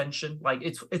extension. Like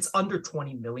it's under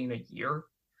 20 million a year.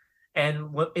 And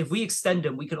if we extend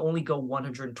him, we can only go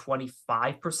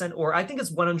 125%, or I think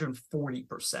it's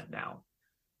 140% now.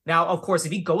 Now, of course,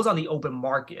 if he goes on the open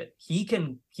market, he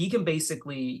can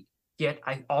basically get,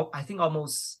 I think,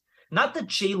 almost not the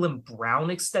Jaylen Brown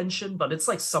extension, but it's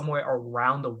like somewhere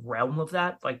around the realm of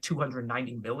that, like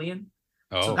 290 million.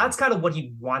 Oh. So that's kind of what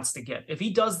he wants to get.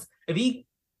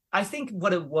 I think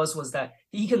what it was that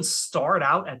he can start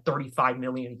out at 35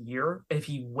 million a year if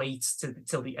he waits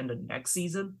till the end of next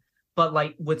season. But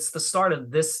like with the start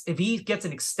of this, if he gets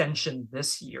an extension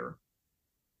this year,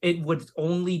 it would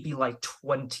only be like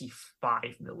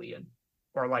 25 million,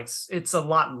 or like it's a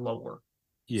lot lower.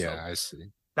 Yeah, So I see.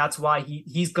 that's why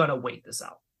he's gonna wait this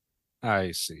out.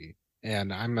 I see.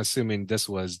 And I'm assuming this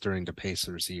was during the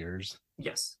Pacers years.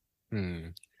 Yes. Hmm.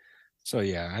 So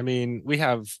yeah, I mean, we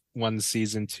have one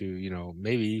season to,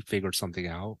 maybe figure something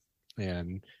out.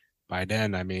 And by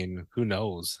then, I mean, who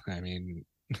knows? I mean,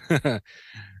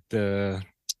 the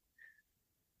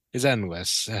is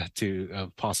endless to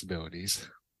of possibilities.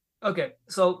 Okay,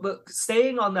 so but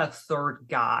staying on that third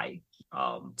guy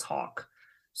talk.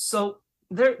 So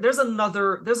there's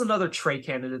another trade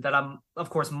candidate that I'm of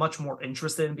course much more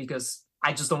interested in because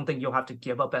I just don't think you'll have to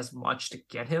give up as much to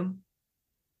get him.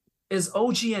 Is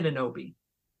OG Anunoby.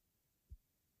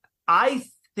 I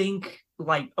think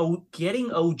like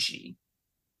getting OG,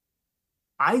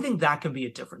 I think that can be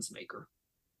a difference maker.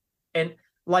 And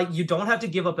like you don't have to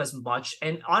give up as much.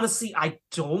 And honestly, I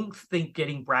don't think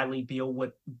getting Bradley Beal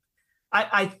would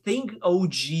I think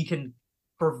OG can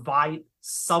provide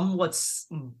somewhat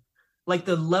like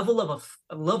the level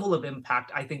of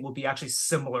impact. I think will be actually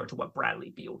similar to what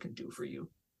Bradley Beal can do for you.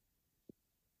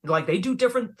 Like they do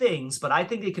different things, but I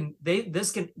think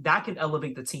that can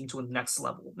elevate the team to a next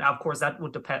level. Now, of course, that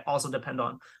would depend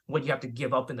on what you have to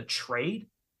give up in the trade.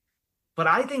 But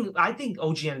I think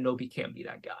OG Anunoby can be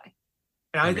that guy,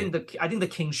 and I mean, I think the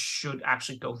Kings should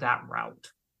actually go that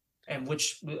route, and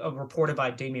which reported by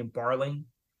Damian Barling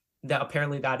that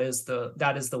apparently that is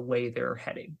the way they're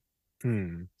heading.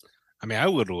 hmm. I mean, I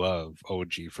would love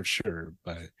OG for sure,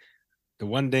 but the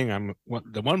one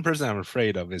person I'm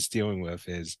afraid of is dealing with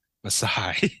is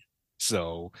Masai.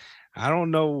 So I don't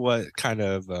know what kind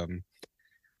of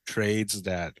trades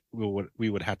that we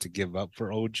would have to give up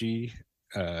for OG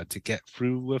to get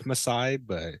through with Masai,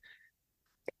 but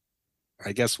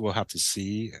I guess we'll have to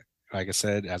see. Like I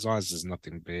said, as long as there's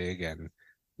nothing big and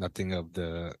nothing of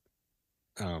the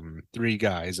three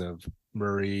guys of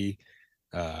Murray,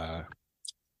 uh,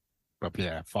 but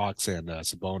yeah, Fox and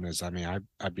Sabonis. I mean,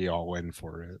 I'd be all in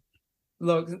for it.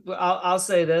 Look, I'll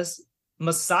say this: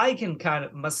 Masai can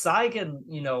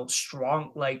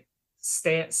strong like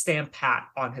stand pat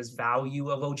on his value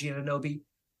of OG Anunoby.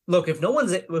 Look, if no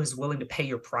one's was willing to pay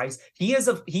your price, he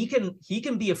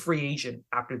can be a free agent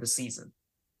after the season,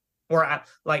 or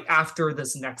like after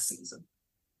this next season.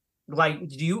 Like,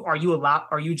 are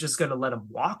you just gonna let him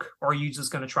walk, or are you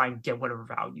just gonna try and get whatever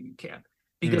value you can?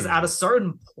 Because at a Hmm.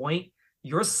 certain point,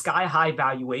 your sky high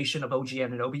valuation of OG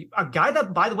Anunoby, a guy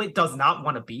that by the way does not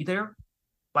want to be there,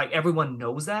 like everyone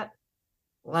knows that.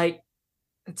 Like,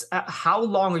 it's how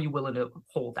long are you willing to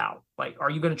hold out? Like, are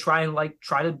you gonna try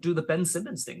to do the Ben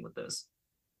Simmons thing with this?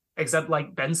 Except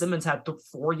like Ben Simmons had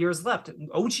 4 years left.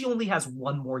 OG only has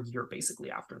one more year basically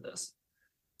after this.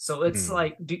 So it's Hmm.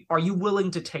 like, are you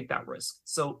willing to take that risk?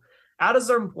 So at a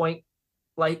certain point,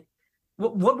 like,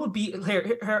 what would be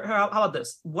how about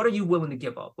this? What are you willing to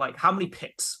give up? Like, how many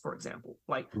picks, for example?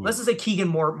 Like, let's Ooh. just say Keegan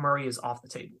Murray is off the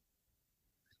table.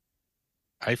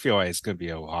 I feel like it's gonna be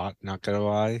a lot. Not gonna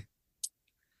lie.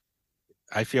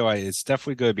 I feel like it's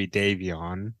definitely gonna be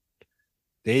Davion,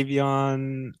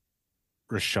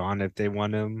 Rashawn if they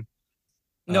want him.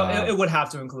 No, Uh, it would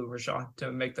have to include Rashawn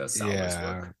to make the salaries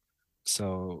yeah. work.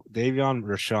 So Davion,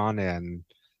 Rashawn, and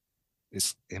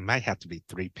it might have to be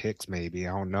three picks, maybe.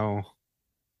 I don't know.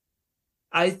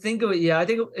 I think, yeah, I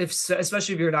think if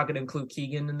especially if you're not going to include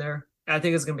Keegan in there, I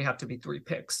think it's going to have to be 3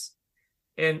 picks.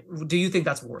 And do you think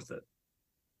that's worth it?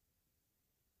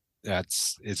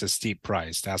 It's a steep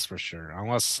price, that's for sure.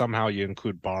 Unless somehow you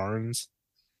include Barnes.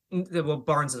 Well,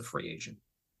 Barnes is a free agent.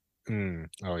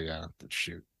 Oh yeah,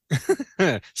 shoot.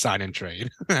 Sign and trade.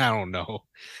 I don't know.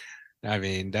 I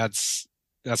mean, that's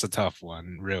a tough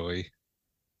one, really.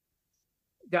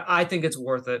 Yeah, I think it's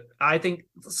worth it. I think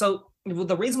so. Well,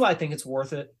 the reason why I think it's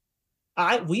worth it,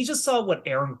 we just saw what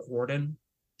Aaron Gordon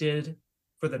did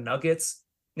for the Nuggets.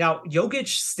 Now Jokic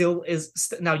still is.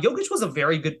 Now Jokic was a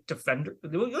very good defender.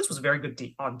 Jokic was very good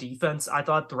on defense. I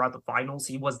thought throughout the finals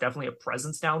he was definitely a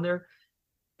presence down there.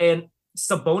 And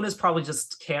Sabonis probably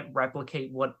just can't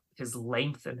replicate what his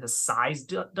length and his size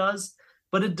does.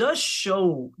 But it does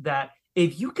show that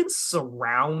if you can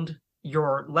surround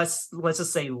your let's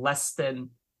just say less than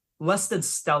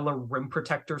stellar rim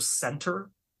protector center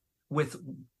with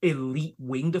elite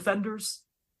wing defenders,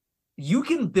 you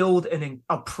can build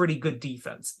a pretty good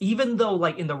defense. Even though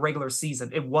like in the regular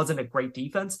season it wasn't a great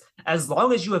defense, as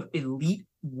long as you have elite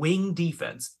wing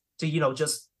defense to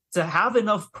just to have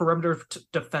enough perimeter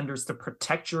defenders to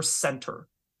protect your center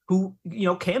who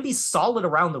can be solid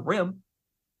around the rim,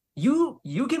 you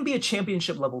can be a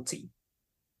championship level team.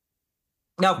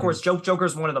 Now, of course,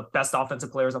 Joker's one of the best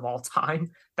offensive players of all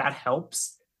time. That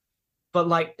helps. But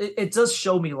like it does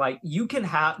show me like you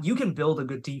can build a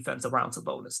good defense around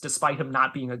Sabonis despite him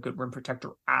not being a good rim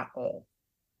protector at all.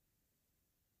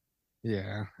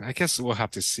 Yeah, I guess we'll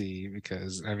have to see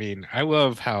because I mean, I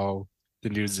love how the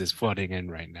news is flooding in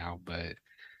right now, but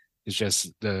it's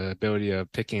just the ability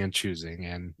of picking and choosing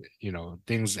and,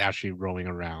 things actually rolling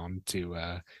around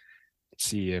to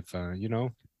see if,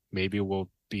 maybe we'll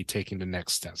be taking the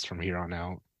next steps from here on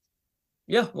out.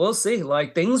 Yeah, we'll see.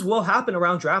 Like things will happen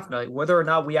around draft night, whether or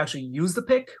not we actually use the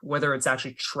pick, whether it's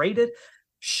actually traded.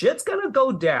 Shit's gonna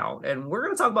go down, and we're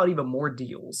gonna talk about even more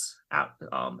deals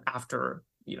after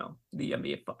the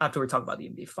NBA after we talk about the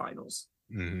NBA finals.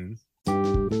 Mm-hmm.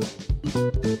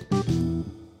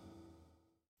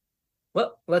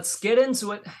 Well, let's get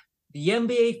into it. The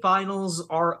NBA finals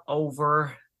are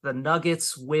over. The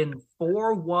Nuggets win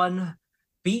 4-1,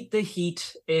 beat the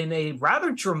Heat in a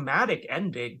rather dramatic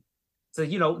ending. So,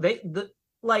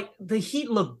 the Heat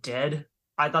looked dead,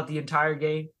 I thought, the entire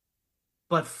game.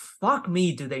 But fuck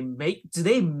me, do they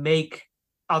make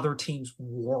other teams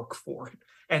work for it?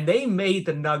 And they made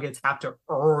the Nuggets have to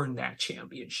earn that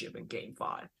championship in game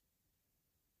 5.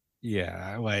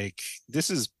 Yeah, like this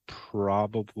is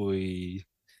probably,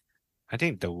 I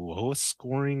think, the lowest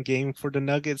scoring game for the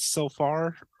Nuggets so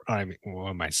far. I mean,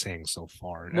 what am I saying so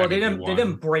far? Well, I mean, they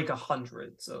didn't break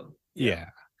 100, so yeah.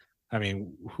 I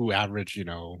mean, who averaged,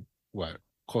 what,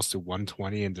 close to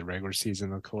 120 in the regular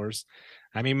season, of course.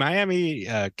 I mean, Miami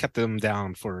kept them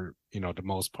down for, the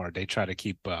most part. They try to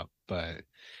keep up, but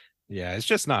yeah, it's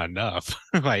just not enough.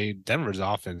 Like Denver's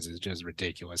offense is just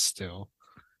ridiculous still.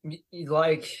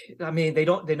 Like, I mean, they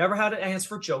never had an answer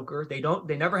for Joker. They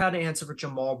never had an answer for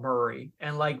Jamal Murray.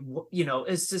 And like,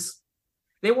 it's just,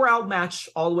 they were outmatched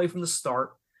all the way from the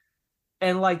start.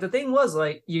 And like the thing was,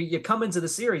 like you come into the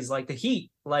series, like the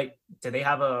Heat, like did they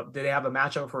have a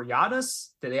matchup for Giannis?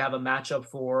 Did they have a matchup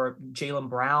for Jaylen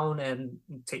Brown and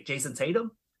Jason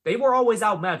Tatum? They were always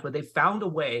outmatched, but they found a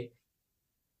way.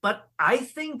 But I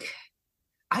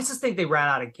just think they ran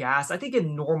out of gas. I think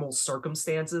in normal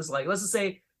circumstances, like let's just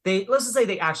say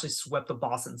they actually swept the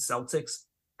Boston Celtics.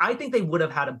 I think they would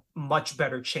have had a much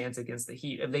better chance against the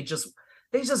Heat if they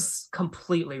just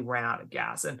completely ran out of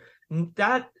gas. And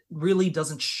that really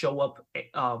doesn't show up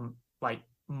like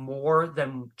more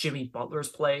than Jimmy Butler's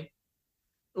play.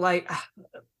 Like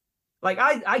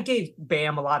I gave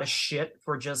Bam a lot of shit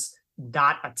for just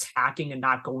not attacking and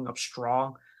not going up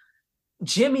strong.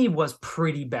 Jimmy was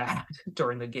pretty bad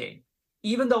during the game.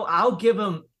 Even though I'll give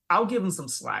him some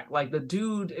slack. Like the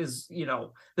dude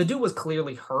was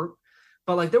clearly hurt,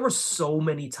 but like there were so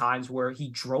many times where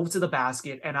he drove to the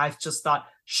basket and I just thought,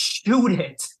 shoot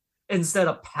it, instead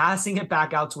of passing it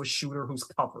back out to a shooter who's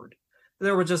covered.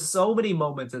 There were just so many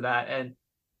moments of that. And,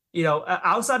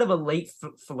 outside of a late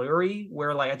flurry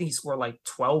where like I think he scored like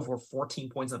 12 or 14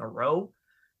 points in a row,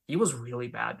 he was really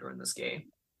bad during this game.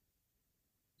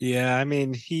 Yeah, I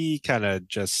mean, he kind of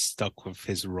just stuck with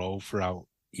his role throughout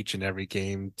each and every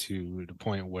game to the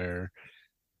point where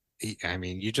I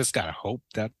mean, you just gotta hope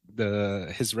that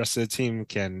his rest of the team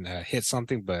can hit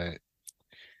something, but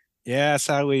yeah,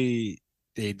 sadly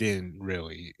they didn't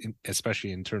really,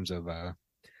 especially in terms of the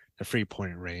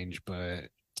 3-point range. But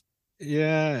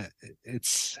yeah,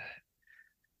 it's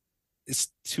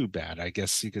too bad, I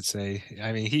guess you could say.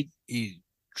 I mean, he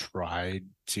tried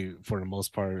to, for the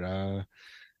most part, to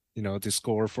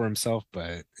score for himself,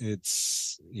 but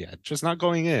it's just not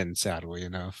going in, sadly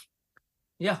enough.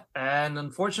 Yeah, and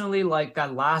unfortunately, like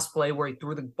that last play where he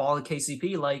threw the ball at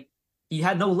KCP, like he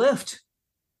had no lift.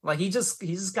 Like he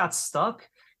just got stuck.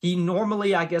 He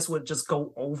normally, I guess, would just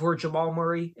go over Jamal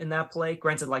Murray in that play.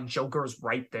 Granted, like Joker's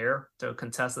right there to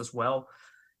contest as well.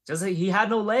 Just he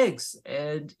had no legs,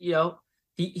 and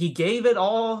he gave it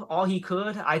all he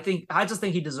could. I just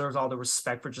think he deserves all the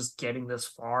respect for just getting this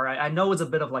far. I know it's a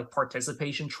bit of like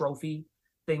participation trophy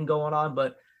thing going on,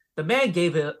 but the man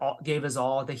gave his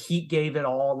all. The Heat gave it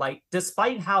all. Like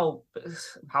despite how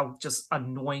just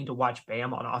annoying to watch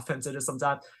Bam on offense it is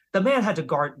sometimes, the man had to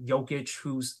guard Jokic,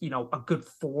 who's a good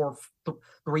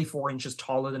 4 inches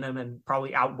taller than him and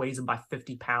probably outweighs him by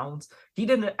 50 pounds. He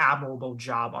did an admirable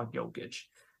job on Jokic.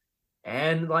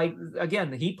 And like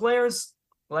again, the Heat players,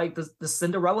 like the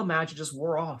Cinderella magic just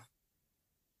wore off.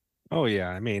 Oh yeah,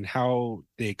 I mean, how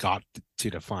they got to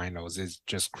the finals is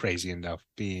just crazy enough.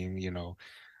 Being,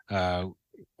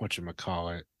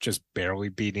 whatchamacallit, just barely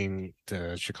beating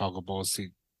the Chicago Bulls to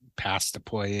pass the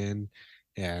play in,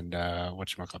 and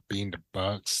being the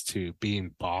Bucks to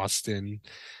being Boston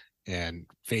and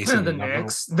facing The another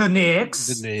Knicks. The Knicks.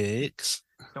 the Knicks.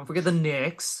 Don't forget the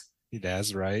Knicks.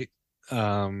 That's right.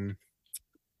 Um,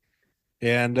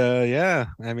 and yeah,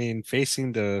 I mean,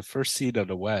 facing the first seed of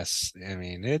the West, I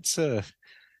mean, that's a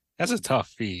tough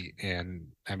feat, and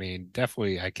I mean,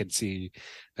 definitely I can see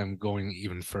them going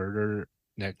even further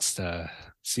next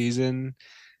season.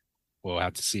 We'll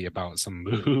have to see about some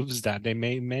moves that they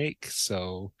may make.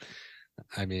 So,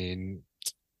 I mean,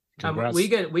 We congrats.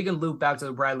 can loop back to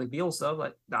the Bradley Beal stuff.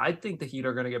 Like I think the Heat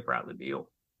are gonna get Bradley Beal.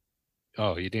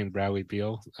 Oh, you think Bradley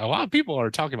Beal? A lot of people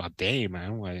are talking about Dame.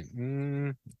 I'm like,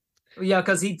 Yeah,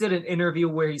 because he did an interview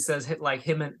where he says like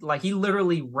him and like he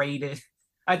literally rated.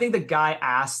 I think the guy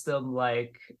asked him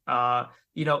like,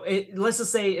 let's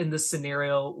just say in this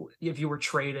scenario, if you were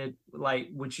traded, like,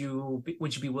 would you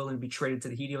be willing to be traded to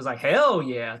the Heat? He was like, hell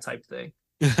yeah, type thing.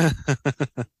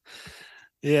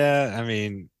 yeah, I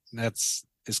mean, it's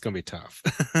gonna be tough.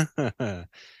 But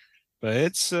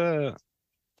it's I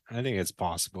think it's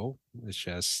possible. It's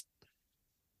just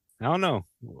I don't know.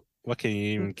 What can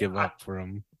you even give I, up for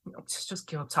him? just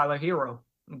give up Tyler Hero,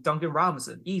 Duncan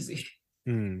Robinson, easy.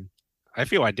 Hmm. I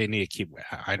feel like they need to keep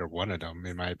either one of them,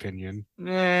 in my opinion.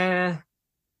 Nah,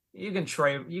 you can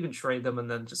trade them and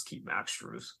then just keep Max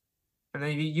Strus. And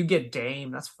then you get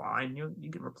Dame, that's fine. You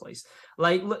can replace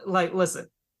listen,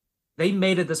 they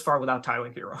made it this far without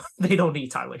Tyler Hero. They don't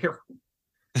need Tyler Hero.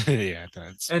 Yeah,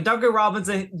 that's And Duncan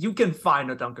Robinson, you can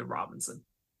find a Duncan Robinson.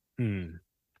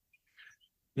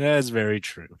 that's very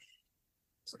true.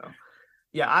 So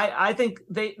yeah, I think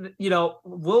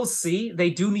we'll see.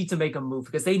 They do need to make a move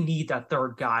because they need that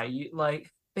third guy.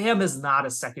 Like Bam is not a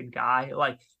second guy.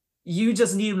 Like you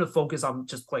just need him to focus on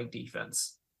just playing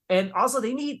defense. And also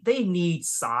they need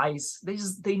size.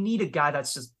 They need a guy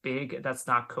that's just big. That's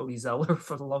not Cody Zeller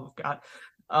for the love of God.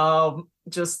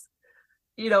 Just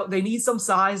they need some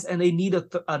size and they need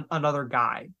another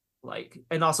guy. Like,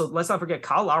 and also let's not forget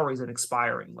Kyle Lowry is an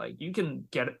expiring. Like you can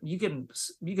I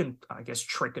guess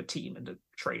trick a team into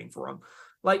trading for him.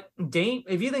 Like Dame,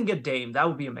 if you didn't get Dame, that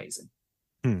would be amazing.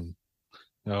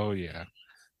 Oh yeah.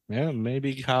 Yeah,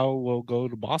 maybe Kyle will go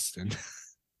to Boston.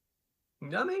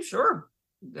 I mean, sure.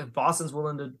 If Boston's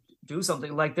willing to do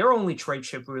something, like their only trade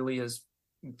chip really is,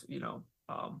 they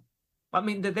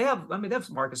have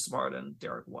Marcus Smart and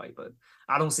Derek White, but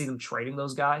I don't see them trading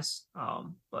those guys.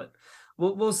 But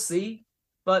we'll see.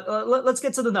 But let's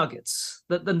get to the Nuggets.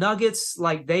 The Nuggets,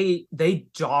 like they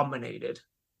dominated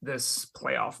this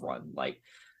playoff run. Like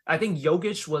I think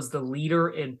Jokic was the leader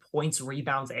in points,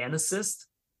 rebounds, and assists,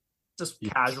 just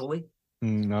casually.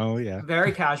 No, yeah.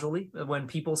 Very casually when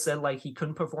people said like he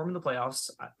couldn't perform in the playoffs.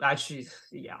 Actually,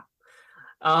 yeah.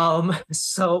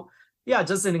 So yeah,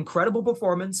 just an incredible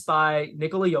performance by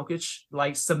Nikola Jokic,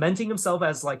 like cementing himself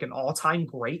as like an all-time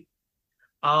great.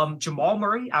 Jamal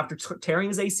Murray, after tearing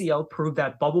his ACL, proved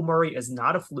that Bubble Murray is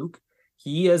not a fluke.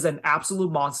 He is an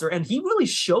absolute monster, and he really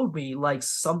showed me like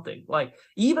something. Like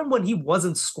even when he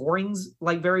wasn't scoring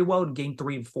like very well in game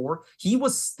 3 and 4, he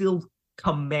was still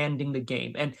commanding the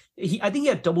game. And I think he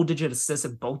had double-digit assists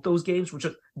in both those games,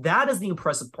 that is the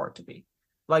impressive part to me.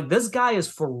 Like this guy is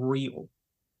for real.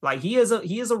 Like he is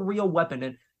a real weapon,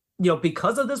 and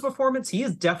because of this performance, he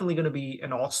is definitely going to be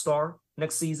an all-star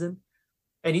next season.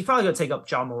 And he's probably going to take up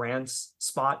John Moran's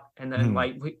spot, and then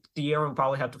like De'Aaron will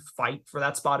probably have to fight for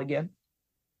that spot again.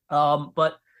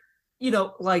 But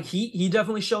like he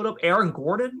definitely showed up. Aaron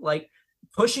Gordon, like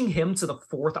pushing him to the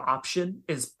fourth option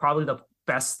is probably the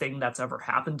best thing that's ever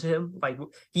happened to him. Like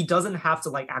he doesn't have to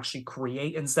like actually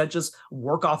create, instead just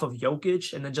work off of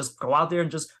Jokic and then just go out there and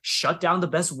just shut down the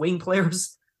best wing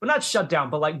players. Well, not shut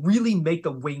down, but like really make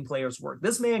the wing players work.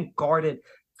 This man guarded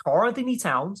Karl-Anthony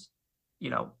Towns,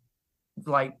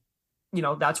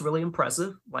 that's really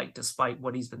impressive. Like despite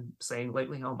what he's been saying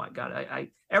lately, oh my god, I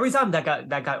every time that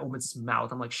guy opens his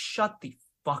mouth, I'm like, shut the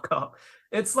fuck up.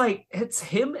 It's like it's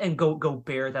him and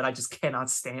Gobert that I just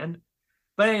cannot stand.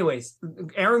 But anyways,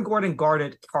 Aaron Gordon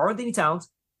guarded Karl-Anthony Towns,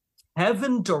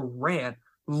 Kevin Durant,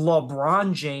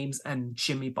 LeBron James, and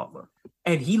Jimmy Butler,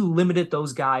 and he limited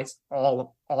those guys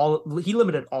all. He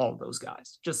limited all of those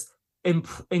guys. Just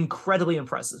incredibly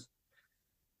impressive.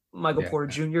 Michael Porter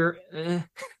Jr.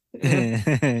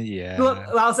 Yeah.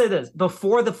 I'll say this: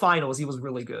 before the finals, he was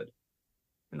really good.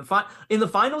 In the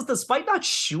finals, despite not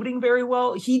shooting very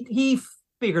well, he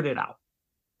figured it out.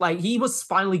 Like he was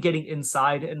finally getting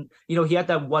inside, and he had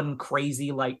that one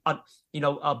crazy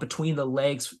between the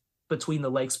legs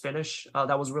finish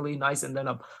that was really nice, and then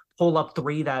a pull up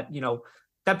three that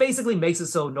that basically makes it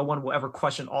so no one will ever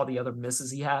question all the other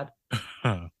misses he had.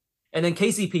 And then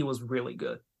KCP was really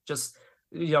good, just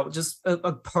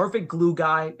a perfect glue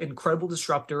guy, incredible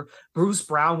disruptor. Bruce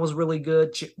Brown was really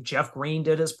good. Jeff Green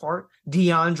did his part.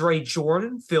 DeAndre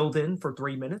Jordan filled in for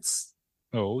 3 minutes.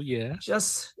 Oh yeah.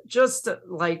 Just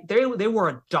like they were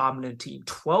a dominant team,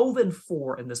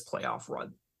 12-4 in this playoff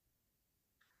run.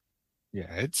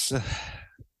 Yeah, it's a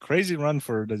crazy run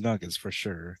for the Nuggets for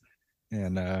sure.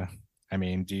 And I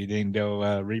mean, do you think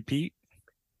they'll repeat?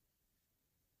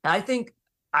 I think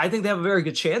they have a very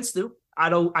good chance to.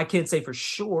 I can't say for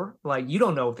sure. Like you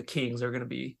don't know if the Kings are going to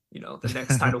be, the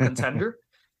next title contender.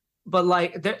 But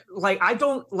like I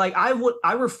don't like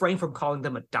I refrain from calling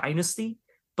them a dynasty,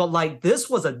 but like this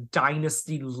was a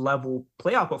dynasty level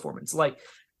playoff performance. Like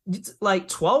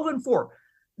 12-4.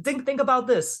 Think about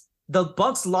this. The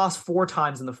Bucks lost 4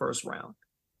 times in the first round.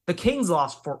 The Kings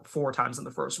lost four times in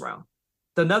the first round.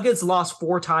 The Nuggets lost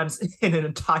 4 times in an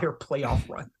entire playoff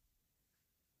run.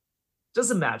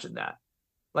 Just imagine that.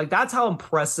 Like that's how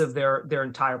impressive their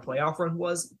entire playoff run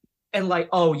was. And like,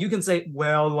 oh, you can say,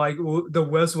 well, like the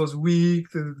West was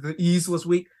weak, the East was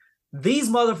weak. These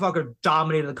motherfuckers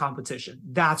dominated the competition.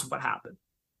 That's what happened.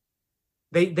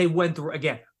 They went through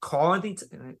again.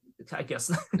 Karl-Anthony, I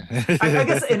guess, I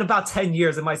guess in about 10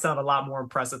 years it might sound a lot more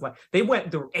impressive. Like they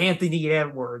went through Anthony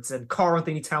Edwards and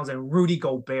Karl-Anthony Towns and Rudy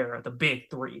Gobert, the big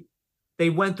three. They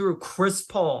went through Chris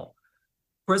Paul,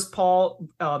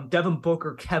 Devin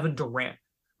Booker, Kevin Durant,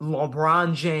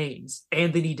 LeBron James,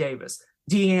 Anthony Davis,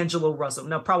 D'Angelo Russell.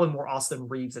 Now, probably more Austin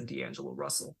Reeves than D'Angelo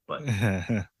Russell, but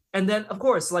and then of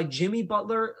course like Jimmy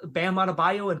Butler, Bam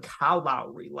Adebayo, and Kyle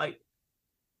Lowry. Like,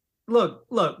 look,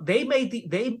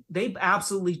 they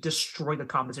absolutely destroyed the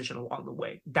competition along the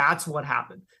way. That's what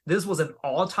happened. This was an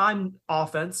all-time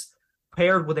offense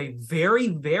paired with a very,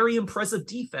 very impressive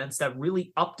defense that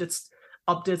really upped its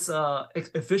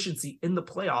efficiency in the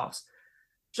playoffs.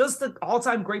 Just the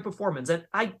all-time great performance. And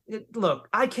I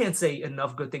can't say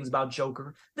enough good things about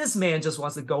Joker. This man just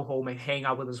wants to go home and hang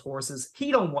out with his horses.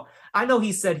 He don't want. I know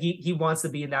he said he wants to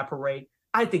be in that parade.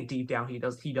 I think deep down he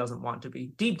doesn't want to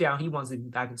be. Deep down he wants to be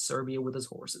back in Serbia with his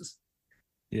horses.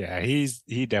 Yeah, he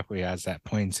definitely has that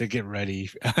point to get ready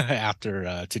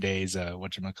after today's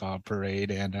whatchamacallit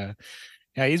parade, and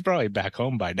yeah, he's probably back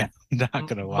home by now. Not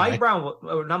gonna lie.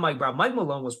 Mike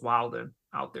Malone was wilding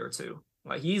out there too.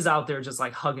 Like he's out there just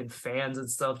like hugging fans and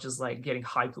stuff, just like getting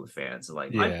hyped with fans. So,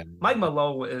 like Yeah, Mike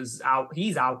Malone is out.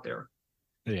 He's out there.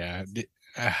 yeah.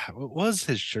 What was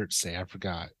his shirt say? I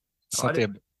forgot. Oh, I Something.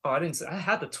 didn't. I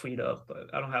had the tweet up,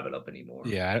 but I don't have it up anymore.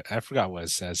 Yeah, I forgot what it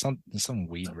says. Some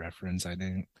weed reference, I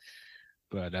think.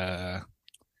 But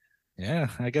yeah,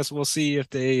 I guess we'll see if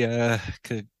they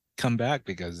could come back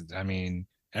because I mean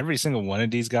every single one of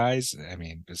these guys, I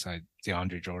mean, besides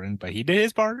DeAndre Jordan, but he did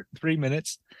his part, 3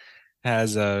 minutes,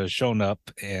 has shown up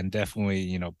and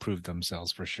definitely, proved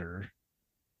themselves for sure.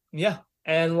 Yeah.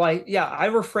 And like, yeah, I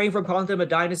refrain from calling them a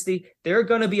dynasty. They're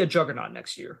gonna be a juggernaut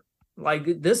next year.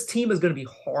 Like this team is gonna be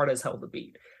hard as hell to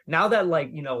beat. Now that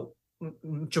like,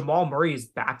 Jamal Murray is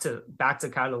back to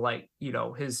kind of like,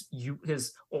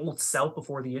 his old self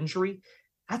before the injury,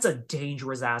 that's a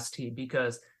dangerous ass team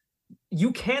because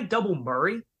you can't double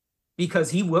Murray because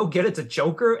he will get it to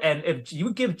Joker. And if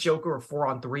you give Joker a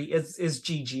 4-on-3, it's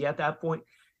GG at that point.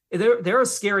 They're a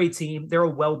scary team. They're a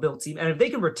well-built team. And if they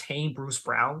can retain Bruce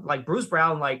Brown, like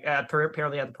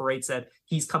apparently at the parade said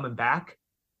he's coming back,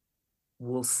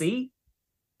 we'll see.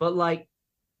 But like,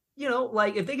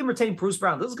 like if they can retain Bruce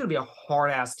Brown, this is going to be a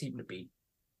hard-ass team to beat.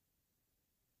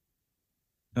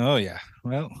 Oh yeah.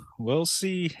 Well, we'll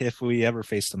see if we ever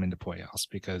face them in the playoffs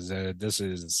because this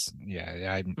is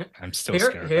I'm still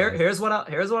scared. Here's what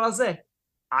I'll say.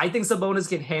 I think Sabonis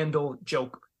can handle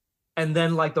Joker, and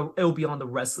then like it'll be on the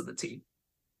rest of the team.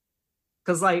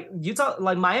 Because like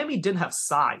Miami didn't have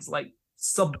size. Like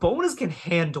Sabonis can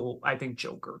handle, I think,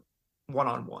 Joker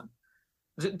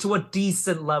 1-on-1 to a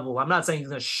decent level. I'm not saying he's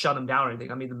going to shut him down or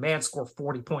anything. I mean, the man scored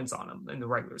 40 points on him in the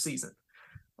regular season.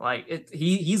 Like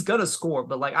he's gonna score,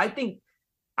 but like I think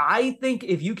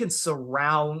if you can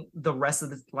surround the rest of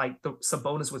the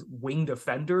Sabonis with wing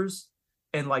defenders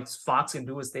and like Fox can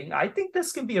do his thing, I think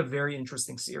this can be a very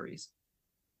interesting series.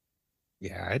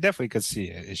 Yeah, I definitely could see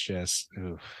it. It's just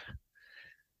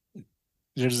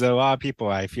there's a lot of people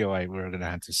I feel like we're gonna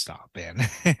have to stop, and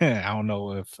I don't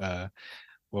know if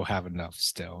we'll have enough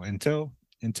still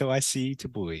until I see to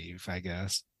believe, I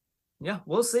guess. Yeah,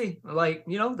 we'll see. Like,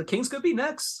 the Kings could be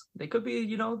next. They could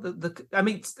be, I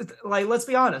mean, like, let's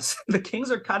be honest. The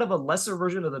Kings are kind of a lesser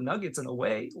version of the Nuggets in a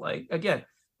way. Like, again,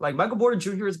 like Michael Porter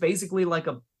Jr. is basically like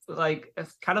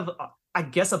kind of, I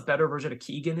guess, a better version of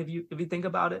Keegan if you think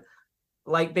about it.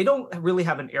 Like, they don't really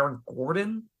have an Aaron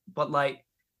Gordon, but like,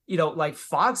 like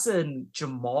Fox and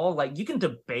Jamal, like you can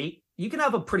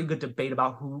have a pretty good debate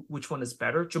about which one is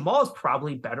better. Jamal is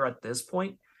probably better at this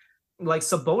point. like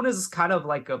Sabonis is kind of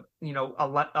like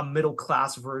a middle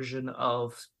class version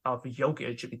of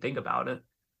Jokic if you think about it.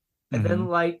 And then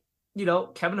like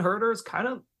Kevin Huerter is kind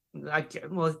of him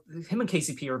and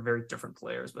KCP are very different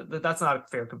players, but that's not a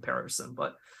fair comparison.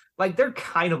 But like they're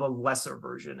kind of a lesser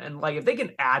version, and like if they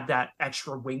can add that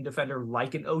extra wing defender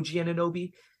like an OG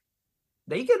Anunoby,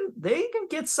 they can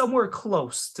get somewhere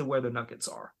close to where the Nuggets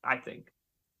are, I think.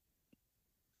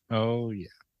 Oh yeah.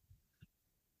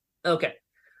 Okay.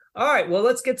 All right. Well,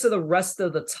 let's get to the rest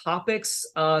of the topics.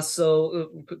 So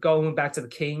going back to the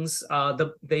Kings,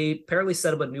 they apparently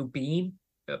set up a new beam.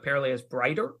 Apparently, it's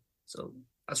brighter, so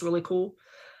that's really cool.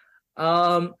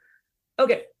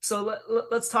 Okay. So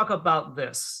let's talk about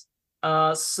this.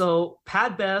 So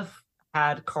Pat Bev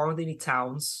had Karl-Anthony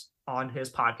Towns on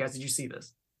his podcast. Did you see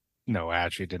this? No, I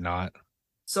actually did not.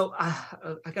 So I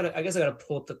guess I gotta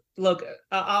pull up the look.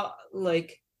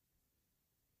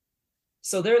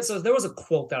 So there was a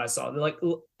quote that I saw. Like,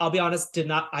 I'll be honest,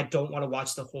 I don't want to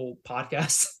watch the whole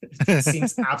podcast. It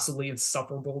seems absolutely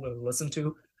insufferable to listen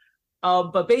to.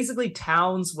 But basically,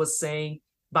 Towns was saying,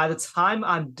 by the time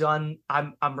I'm done,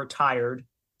 I'm retired.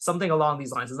 Something along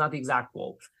these lines. It's not the exact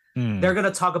quote. They're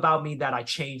gonna talk about me that I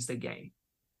changed the game.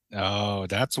 Oh,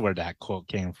 that's where that quote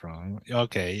came from.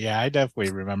 Okay, yeah, I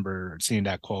definitely remember seeing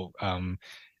that quote out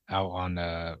on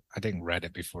I think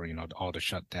Reddit before all the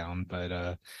shutdown.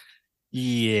 But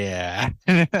yeah.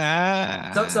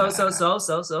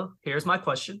 So here's my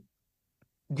question.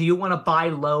 Do you want to buy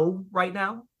low right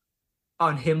now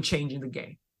on him changing the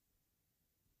game?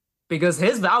 Because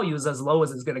his value is as low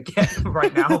as it's gonna get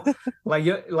right now.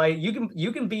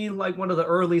 you can be like one of the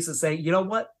earliest to say, you know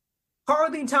what?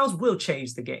 Karl-Anthony Towns will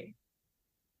change the game.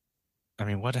 I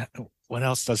mean, what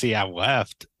else does he have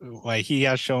left? Like, he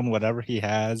has shown whatever he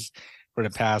has for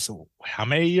the past how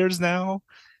many years now?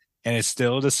 And it's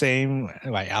still the same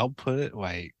like output.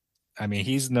 Like, I mean,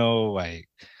 he's no like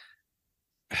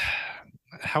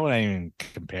how would I even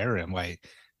compare him? Like,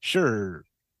 sure,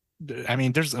 I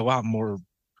mean, there's a lot more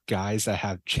guys that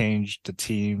have changed the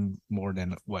team more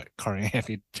than what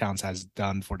Karl-Anthony Towns has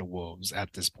done for the Wolves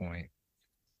at this point.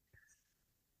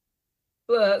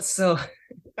 I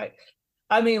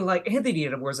mean, like, Anthony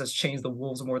Edwards has changed the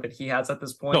Wolves more than he has at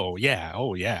this point. Oh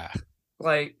yeah.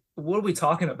 Like, what are we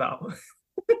talking about?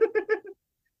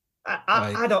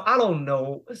 I don't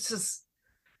know. It's just,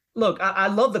 look, I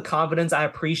love the confidence. I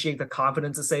appreciate the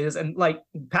confidence to say this, and like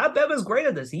Pat Bev is great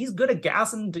at this. He's good at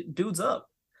gassing dudes up.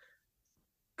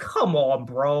 Come on,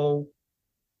 bro.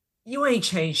 You ain't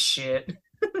changed shit.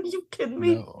 You kidding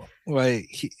me? No. Like,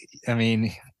 I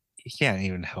mean, he can't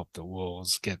even help the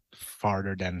Wolves get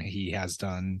farther than he has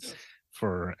done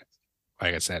for,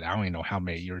 like I said, I don't even know how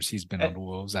many years he's been on the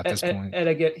Wolves at this point. And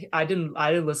again, I didn't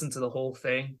listen to the whole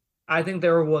thing. I think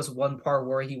there was one part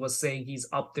where he was saying he's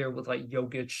up there with like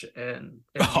Jokic and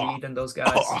Embiid and those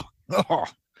guys.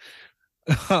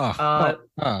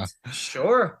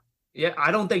 Sure. Yeah,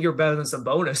 I don't think you're better than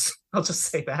Sabonis. I'll just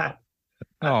say that.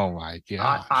 Oh my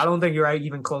god! I don't think you're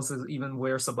even close to even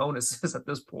where Sabonis is at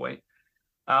this point.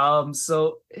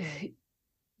 So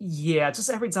yeah, just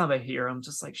every time I hear him,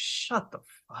 just like, shut the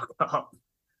fuck up.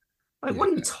 Like, what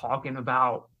are you talking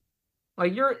about?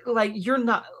 Like, you're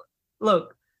not.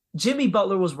 Look, Jimmy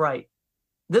Butler was right.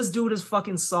 This dude is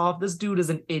fucking soft. This dude is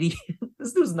an idiot.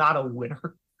 This dude's not a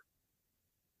winner.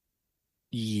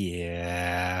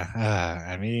 Yeah,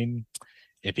 I mean,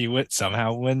 if he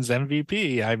somehow wins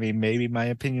MVP, I mean, maybe my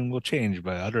opinion will change.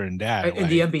 But other than that, in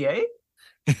the NBA,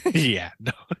 yeah,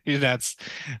 no, that's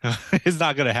it's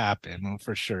not gonna happen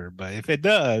for sure. But if it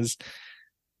does,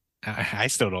 I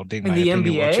still don't think my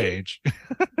opinion will change.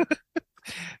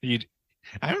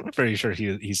 I'm pretty sure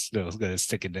he's still gonna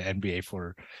stick in the NBA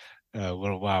for a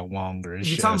little while longer.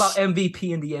 You're talking about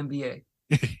MVP in the NBA.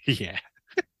 Yeah.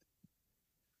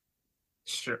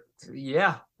 Sure.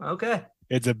 Yeah. Okay.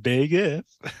 It's a big if,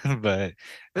 but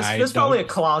there's probably a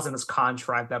clause in his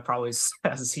contract that probably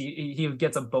says he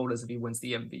gets a bonus if he wins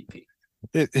the MVP.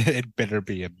 It better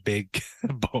be a big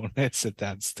bonus if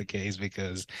that's the case,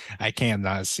 because I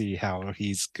cannot see how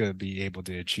he's gonna be able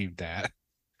to achieve that.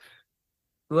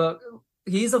 Look,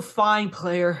 he's a fine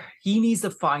player. He needs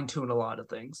to fine tune a lot of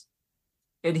things,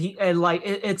 and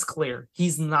it's clear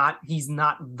he's not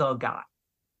the guy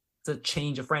to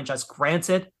change a franchise.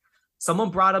 Granted, someone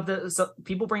brought up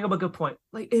people bring up a good point.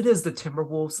 Like, it is the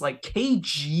Timberwolves. Like,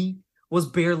 KG was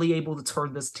barely able to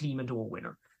turn this team into a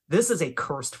winner. This is a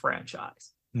cursed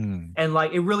franchise. And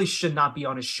like, it really should not be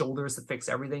on his shoulders to fix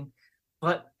everything.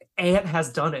 But Ant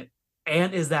has done it.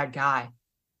 Ant is that guy.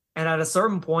 And at a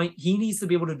certain point, he needs to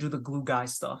be able to do the glue guy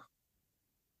stuff.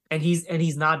 And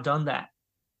he's not done that.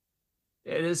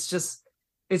 It's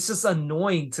it's just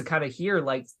annoying to kind of hear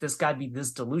like this guy be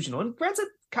this delusional. And granted,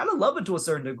 kind of love it to a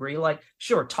certain degree. Like,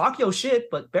 sure, talk your shit,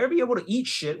 but better be able to eat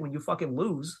shit when you fucking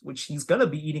lose, which he's gonna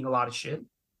be eating a lot of shit.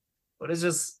 But it's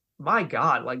just, my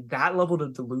God, like that level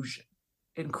of delusion.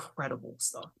 Incredible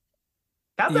stuff.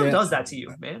 Batman Yeah. does that to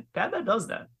you, man. Batman does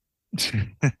that.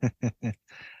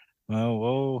 Well,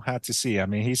 we'll have to see. I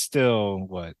mean, he's still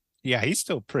what? Yeah, he's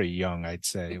still pretty young, I'd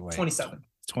say. Like 27.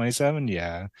 27,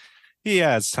 yeah. He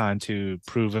has time to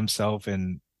prove himself,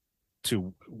 and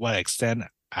to what extent,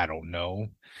 I don't know.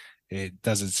 It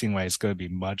doesn't seem like it's going to be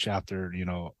much after,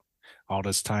 all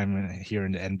this time here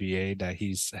in the NBA that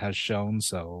he's has shown.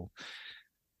 So,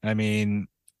 I mean,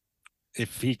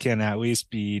 if he can at least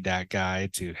be that guy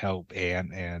to help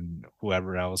Ant and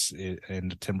whoever else in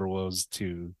the Timberwolves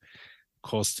to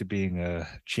close to being a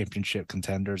championship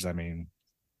contenders, I mean,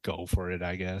 go for it,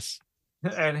 I guess.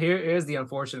 And here's the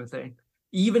unfortunate thing.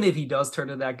 Even if he does turn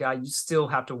to that guy, you still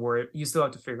have to worry. You still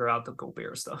have to figure out the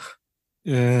Gobert stuff.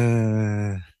 That's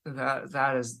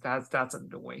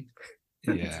annoying.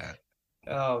 Yeah.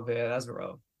 Oh man, that's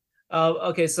rough.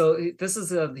 Okay, so this is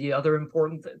the other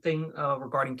important thing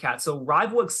regarding Cat. So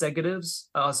rival executives.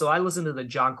 So I listened to the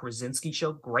John Krasinski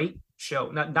show. Great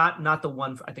show. Not the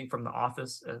one I think from The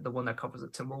Office, the one that covers the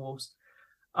Timberwolves.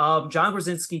 John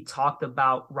Krasinski talked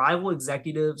about rival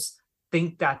executives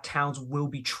think that Towns will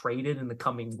be traded in the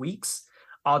coming weeks.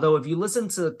 Although if you listen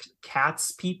to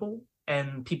Cat's people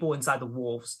and people inside the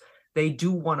Wolves, they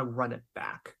do want to run it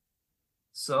back.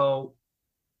 So,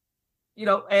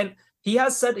 and he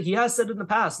has said in the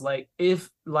past, if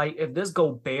this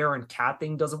Gobert and Cat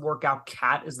thing doesn't work out,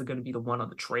 Cat is going to be the one on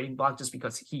the trading block just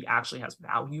because he actually has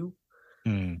value.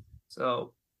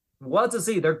 So we'll have to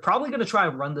see. They're probably going to try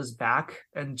and run this back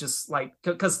and just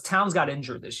because Towns got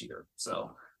injured this year,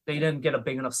 so they didn't get a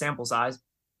big enough sample size.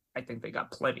 I think they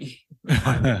got plenty, in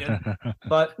my opinion.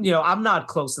 But I'm not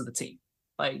close to the team.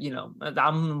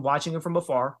 I'm watching it from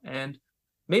afar, and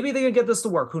maybe they can get this to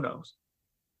work. Who knows?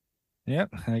 Yep,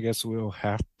 I guess we'll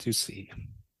have to see.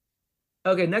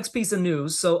 Okay, next piece of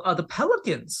news. So the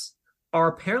Pelicans are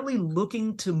apparently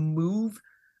looking to move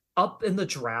up in the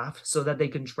draft so that they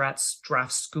can draft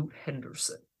Scoot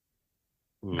Henderson.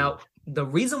 Ooh. Now, the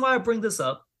reason why I bring this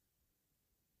up,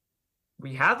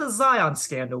 we had the Zion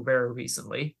scandal very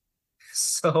recently.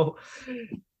 So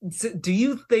do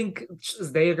you think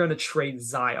they are going to trade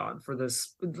Zion for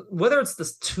this, whether it's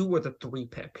this 2 or the 3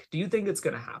 pick? Do you think it's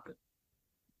going to happen?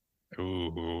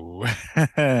 Ooh.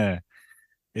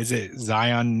 Is it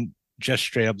Zion, just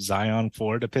straight up Zion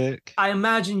for the pick? I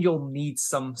imagine you'll need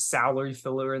some salary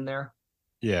filler in there.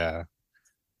 Yeah.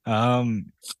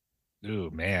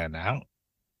 Ooh, man,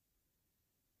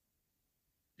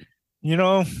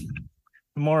 the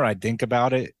more I think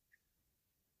about it,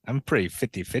 I'm pretty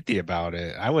 50-50 about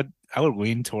it. I would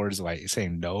lean towards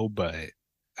saying no, but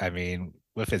I mean,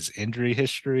 with his injury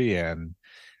history and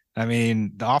I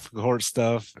mean the off the court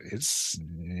stuff, it's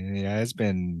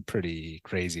been pretty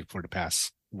crazy for the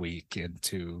past week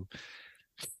into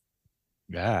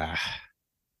Did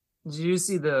you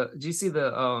see the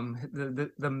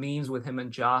memes with him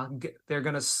and Jacques? They're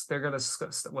gonna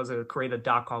create a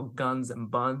doc called Guns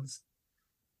and Buns?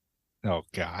 Oh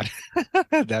God,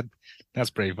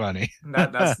 that's pretty funny.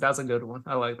 That's a good one.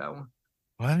 I like that one.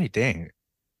 Well, let me think.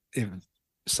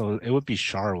 So it would be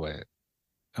Charlotte.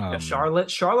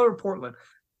 Charlotte or Portland.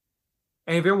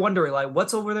 And if you're wondering,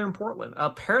 what's over there in Portland?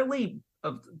 Apparently,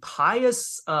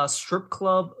 highest strip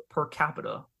club per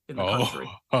capita in the country.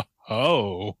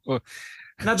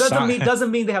 Now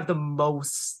doesn't mean they have the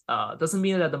most. Doesn't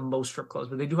mean they have the most strip clubs,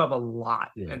 but they do have a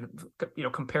lot. Yeah. And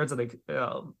compared to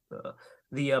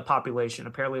the population,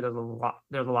 apparently there's a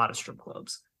lot of strip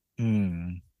clubs.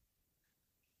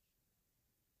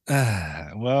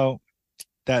 Well,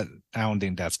 that I don't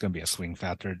think that's gonna be a swing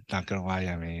factor, not gonna lie.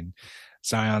 I mean,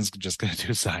 Zion's just gonna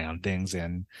do Zion things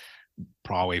and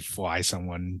probably fly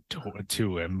someone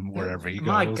to him wherever he goes.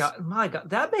 My God,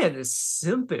 that man is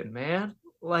simping, man.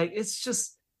 It's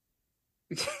just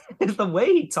the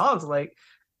way he talks.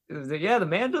 The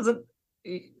man doesn't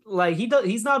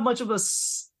he's not much of a.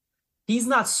 He's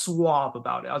not suave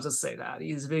about it. I'll just say that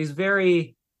he's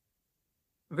very,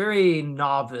 very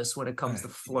novice when it comes to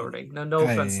flirting. No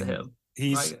offense to him.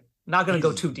 He's not going to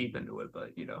go too deep into it,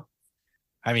 but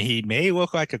I mean, he may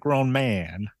look like a grown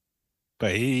man,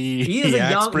 but he's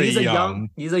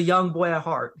a young boy at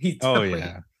heart. Oh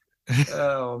yeah.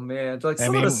 Oh man,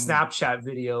 some of the Snapchat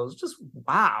videos, just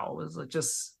wow. It's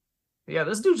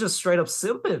this dude's just straight up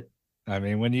simping. I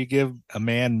mean, when you give a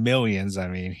man millions, I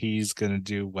mean, he's gonna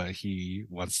do what he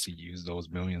wants to use those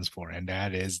millions for, and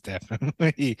that is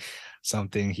definitely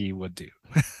something he would do.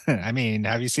 I mean,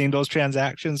 have you seen those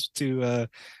transactions to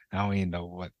I don't even know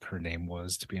what her name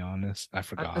was, to be honest. I It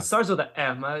forgot. starts with an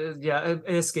M. Yeah, it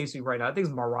escapes me right now. I think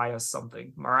it's Mariah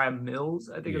something. Mariah Mills,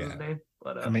 I think is his Yeah. name.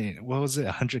 But I mean, what was it,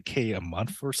 100K a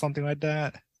month or something like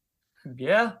that?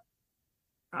 yeah.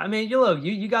 I mean,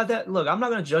 you got that. Look, I'm not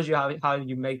gonna judge you how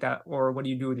you make that or what do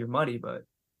you do with your money, but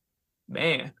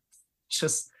man,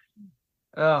 just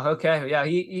oh, okay, yeah,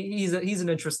 he's an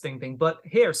interesting thing. But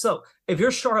here, so if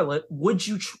you're Charlotte, would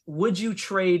you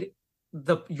trade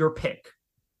your pick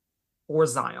or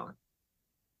Zion?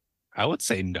 I would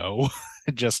say no,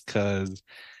 just because,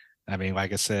 I mean,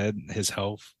 like I said, his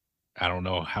health, I don't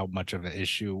know how much of an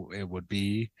issue it would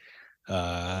be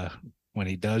uh when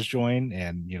he does join.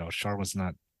 And, Charlotte's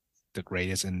not the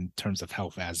greatest in terms of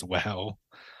health as well.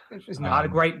 It's Um, not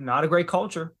a great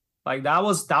culture. Like that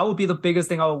would be the biggest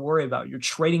thing I would worry about. You're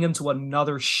trading him to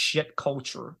another shit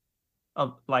culture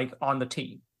of like on the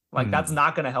team. Like that's hmm,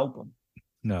 not gonna help him.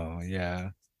 no, yeah.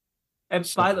 And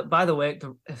So by the way,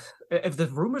 if the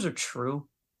rumors are true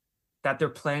that they're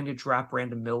planning to draft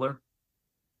Brandon Miller,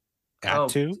 at oh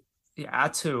two, yeah,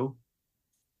 too.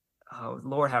 Oh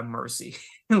Lord have mercy,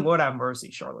 Lord have mercy,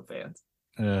 Charlotte fans.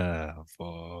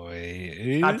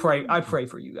 boy. I pray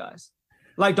for you guys.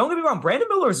 Like, don't get me wrong, Brandon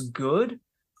Miller is good.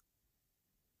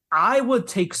 I would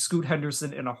take Scoot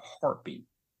Henderson in a heartbeat.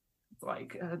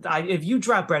 Like, if you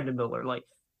draft Brandon Miller, like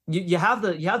you have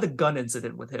the gun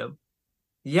incident with him.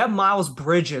 You have Miles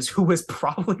Bridges, who is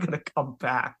probably going to come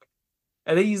back,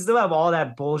 and then you still have all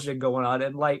that bullshit going on,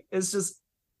 and like it's just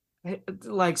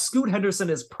like Scoot Henderson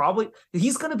is probably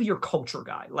he's going to be your culture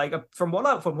guy. Like from what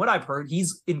I've heard,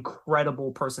 he's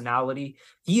incredible personality.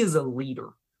 He is a leader.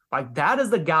 Like that is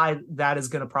the guy that is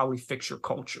going to probably fix your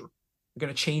culture.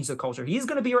 Going to change the culture. He's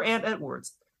going to be your Ant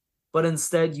Edwards, but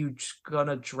instead you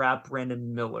gonna draft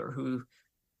Brandon Miller, who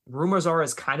rumors are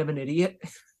is kind of an idiot.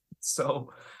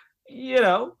 So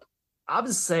I'm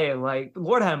just saying, like,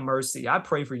 Lord have mercy. I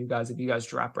pray for you guys if you guys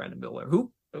draft Brandon Miller,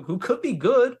 who could be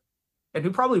good and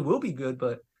who probably will be good,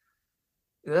 but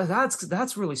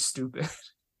that's really stupid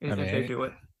I if they mean, do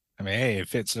it. hey, it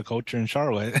fits the culture in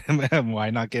Charlotte. Why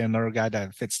not get another guy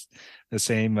that fits the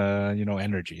same,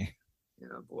 energy? Yeah,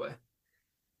 boy.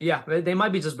 Yeah, they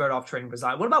might be just better off trading for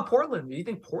Zion. What about Portland? Do you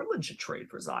think Portland should trade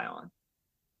for Zion?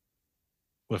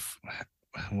 With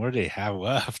what do they have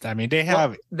left? I mean, they Well,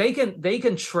 have, they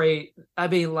can trade. I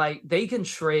mean, like they can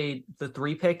trade the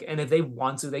 3 pick, and if they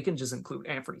want to, they can just include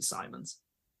Anthony Simons.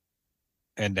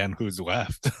 and then who's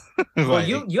left? Well, Like,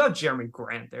 you have Jeremy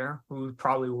Grant there, who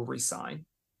probably will resign,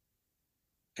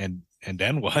 and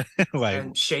then what? Like,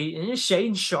 and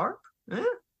Shaden Sharp. Eh,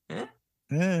 eh.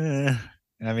 eh,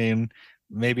 I mean,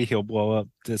 maybe he'll blow up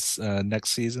this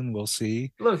next season. We'll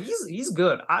see. Look, he's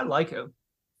good. I like him.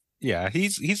 Yeah,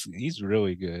 he's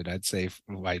really good. I'd say,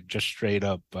 like, just straight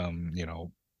up,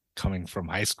 coming from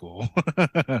high school.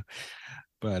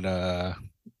 But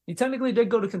He technically did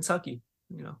go to Kentucky.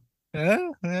 You know,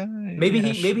 yeah, maybe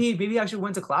he actually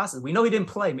went to classes. We know he didn't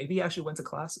play. Maybe he actually went to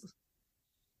classes.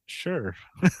 sure.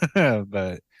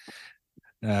 But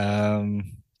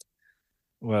um,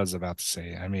 what I was about to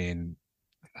say, I mean,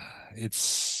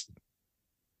 it's,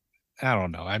 I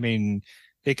don't know. I mean,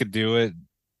 they could do it,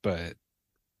 but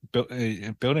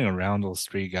building around those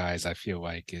three guys, I feel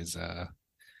like is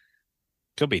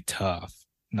could be tough.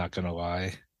 Not gonna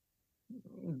lie.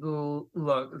 Look,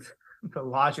 the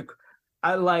logic.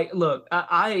 I like. Look,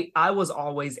 I was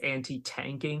always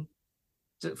anti-tanking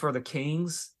for the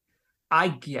Kings. I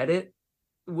get it.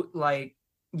 Like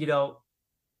you know,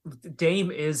 Dame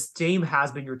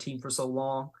has been your team for so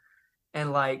long,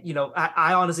 and like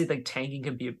I honestly think tanking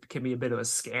can be a bit of a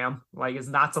scam. Like it's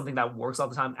not something that works all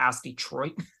the time. Ask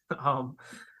Detroit. um,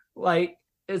 like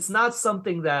it's not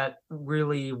something that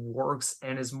really works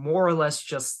and is more or less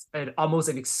just almost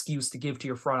an excuse to give to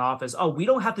your front office. Oh, we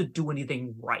don't have to do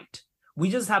anything right. We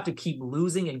just have to keep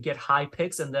losing and get high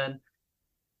picks and then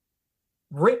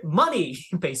rip money,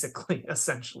 basically,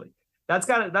 essentially. That's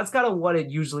kind of what it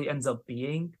usually ends up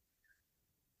being.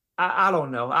 I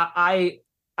don't know.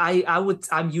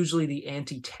 I'm usually the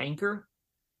anti-tanker.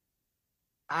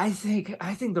 I think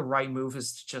the right move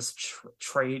is to just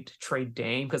trade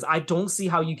Dame because I don't see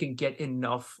how you can get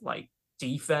enough like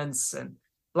defense and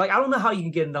like I don't know how you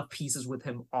can get enough pieces with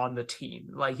him on the team.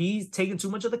 Like he's taking too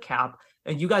much of the cap,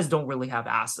 and you guys don't really have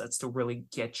assets to really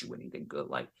get you anything good.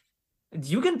 Like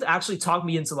you can actually talk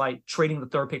me into like trading the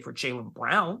 3rd pick for Jaylen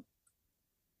Brown.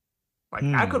 Like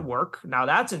that could Hmm. work. Now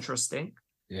that's interesting.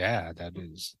 Yeah, that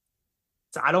is.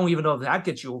 So I don't even know if that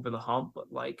gets you over the hump,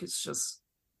 but like it's just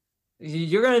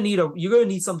you're gonna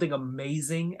need something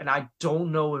amazing, and I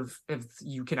don't know if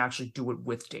you can actually do it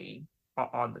with Dane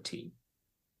on the team.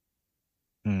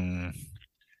 Hmm.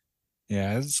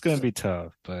 Yeah, it's gonna be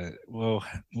tough, but we'll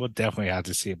definitely have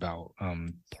to see about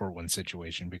Portland's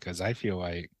situation because I feel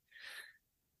like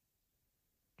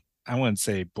I wouldn't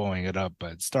say blowing it up,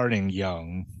 but starting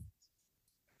young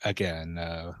again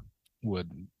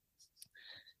would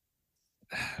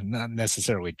not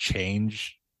necessarily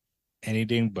change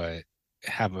anything, but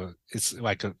have a it's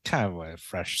like a kind of a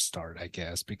fresh start, I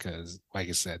guess, because like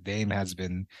I said, Dame has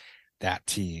been that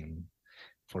team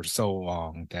for so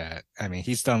long that I mean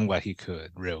he's done what he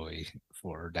could really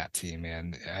for that team,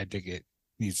 and I think it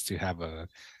needs to have a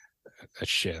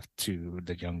shift to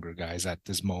the younger guys at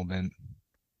this moment.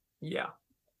 Yeah.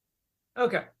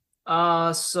 Okay.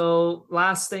 So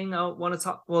last thing I want to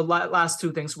talk. Well, last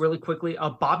two things really quickly.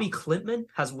 Bobby Klintman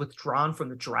has withdrawn from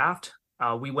the draft.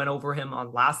 We went over him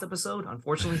on last episode.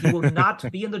 Unfortunately, he will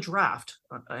not be in the draft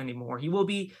anymore. He will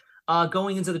be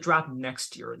going into the draft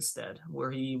next year instead,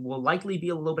 where he will likely be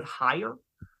a little bit higher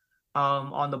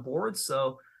on the board.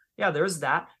 So yeah, there's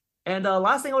that. And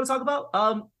last thing I want to talk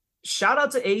about. Shout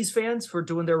out to A's fans for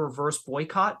doing their reverse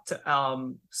boycott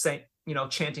to say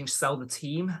chanting "sell the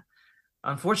team."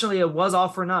 Unfortunately, it was all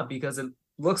for naught because it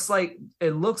looks like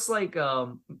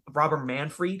Robert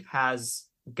Manfred has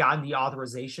gotten the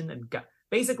authorization and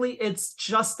basically it's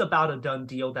just about a done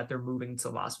deal that they're moving to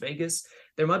Las Vegas.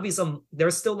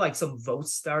 There's still like some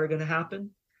votes that are going to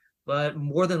happen, but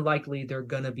more than likely they're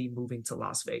going to be moving to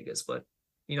Las Vegas. But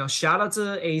shout out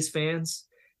to A's fans.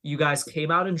 You guys came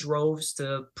out in droves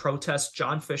to protest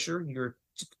John Fisher, your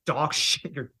dog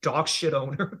shit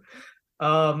owner.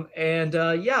 And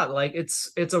yeah, like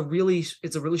it's a really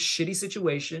shitty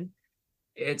situation.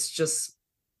 It's just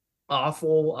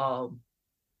awful.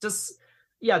 Just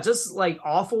yeah, just like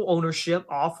awful ownership,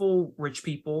 awful rich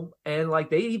people, and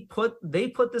like they put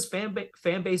this fan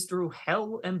base through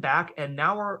hell and back, and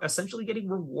now are essentially getting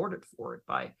rewarded for it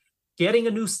by getting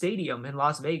a new stadium in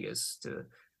Las Vegas to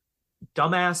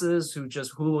dumbasses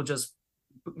who will just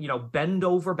bend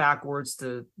over backwards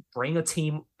to bring a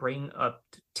team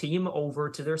over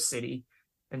to their city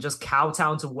and just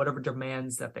kowtow to whatever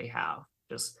demands that they have,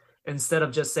 just instead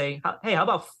of just saying, hey, how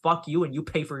about fuck you and you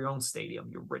pay for your own stadium,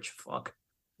 you rich fuck,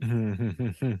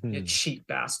 you cheap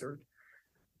bastard.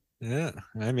 Yeah,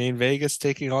 I mean Vegas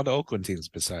taking all the Oakland teams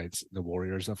besides the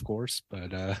Warriors, of course,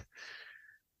 but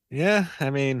yeah, I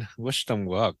mean wish them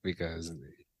luck because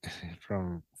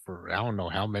for I don't know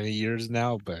how many years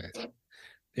now, but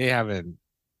they haven't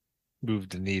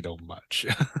moved the needle much.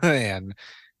 And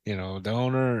the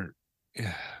owner,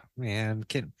 man,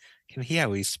 can he at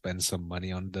least spend some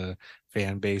money on the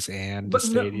fan base and the But no,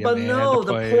 stadium but and the no,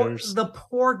 the poor players? the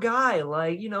poor guy,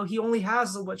 like he only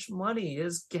has so much money.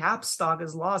 His cap stock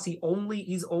is lost. He's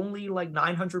only like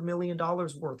 $900 million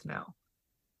worth now.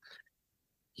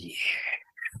 Yeah.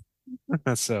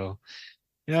 So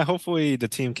yeah, hopefully the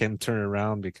team can turn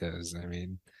around because I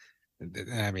mean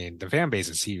the fan base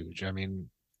is huge. I mean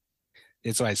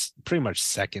it's like pretty much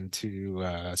second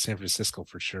to San Francisco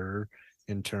for sure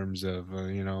in terms of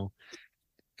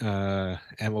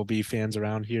MLB fans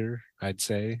around here. I'd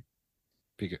say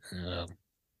because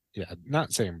yeah,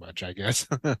 not saying much, I guess.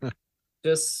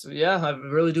 Just yeah, I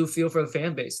really do feel for the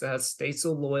fan base that has stayed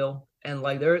so loyal, and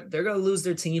like they're gonna lose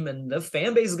their team, and the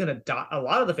fan base is gonna die. A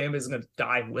lot of the fan base is gonna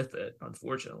die with it,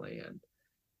 unfortunately, and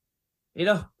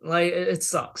like it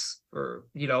sucks for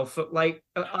like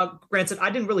granted,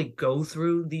 I didn't really go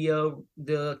through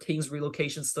the Kings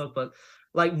relocation stuff, but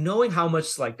like knowing how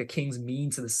much like the Kings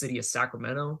mean to the city of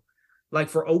Sacramento, like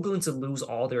for Oakland to lose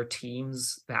all their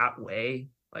teams that way,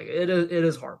 like it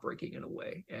is heartbreaking in a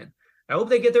way. And I hope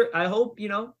they get there. I hope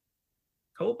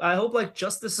like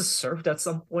justice is served at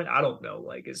some point. I don't know.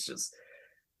 Like it's just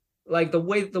like the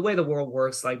way the world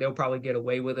works, like they'll probably get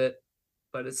away with it,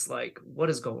 but it's like what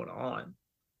is going on?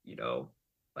 You know,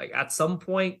 like at some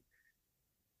point,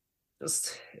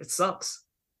 just it sucks.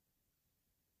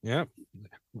 Yeah,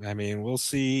 I mean we'll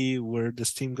see where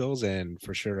this team goes, and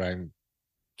for sure I'm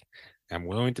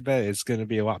willing to bet it's going to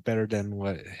be a lot better than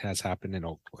what has happened in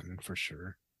Oakland for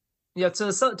sure. Yeah, to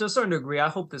a certain degree, I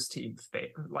hope this team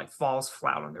like falls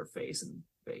flat on their face in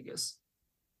Vegas.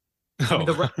 Oh,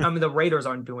 The Raiders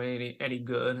aren't doing any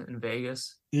good in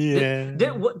Vegas. Did yeah.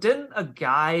 did what didn't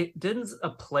a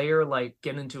player like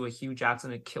get into a huge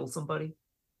accident and kill somebody?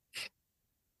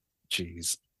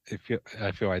 Jeez,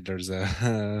 I feel like there's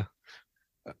a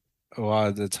lot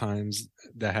of the times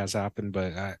that has happened,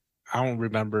 but I don't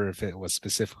remember if it was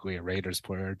specifically a Raiders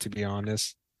player, to be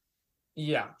honest.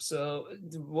 Yeah, so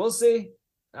we'll see.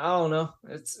 I don't know.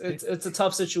 It's a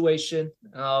tough situation.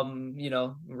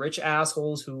 Rich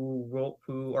assholes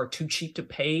who are too cheap to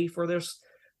pay for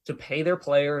to pay their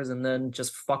players and then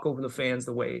just fuck over the fans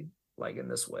the way like in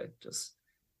this way. Just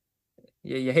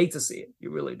yeah, you hate to see it.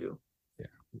 You really do. Yeah.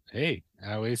 Hey,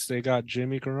 at least they got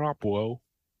Jimmy Garoppolo.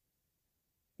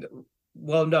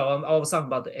 Well, no, I was talking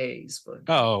about the A's, but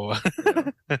Oh. you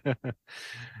know.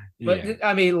 But Yeah.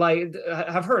 I mean, like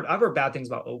I've heard bad things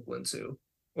about Oakland too,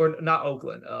 or not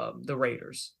Oakland, the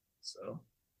Raiders. So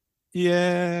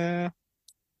Yeah.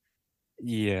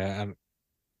 Yeah.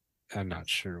 I'm not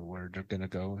sure where they're gonna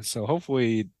go. So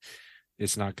hopefully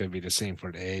it's not gonna be the same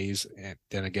for the A's. And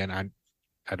then again,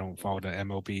 I don't follow the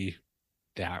MLB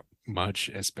that much,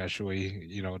 especially,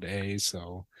 the A's.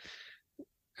 So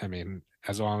I mean,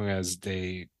 as long as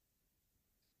they,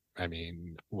 I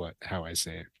mean, how I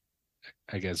say it,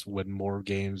 I guess win more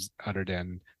games other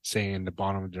than staying in the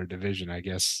bottom of their division, I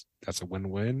guess that's a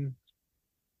win-win.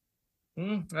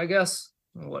 I guess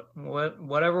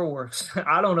whatever works.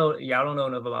 I don't know. Yeah, I don't know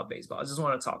enough about baseball. I just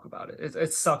want to talk about it.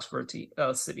 It sucks for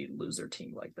a city to lose their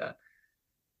team like that.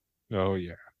 Oh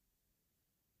yeah.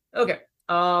 Okay.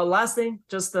 Last thing,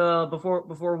 just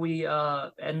before we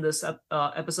end this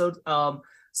episode,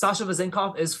 Sasha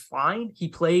Vezenkov is fine. He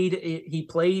played in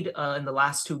the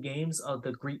last two games of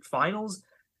the Greek finals,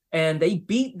 and they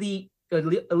beat the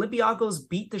Olympiacos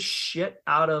beat the shit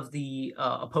out of the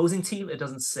opposing team. It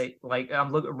doesn't say like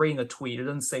I'm reading a tweet. It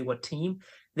doesn't say what team.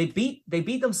 They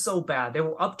beat them so bad. They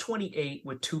were up 28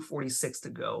 with 2:46 to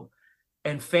go,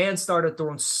 and fans started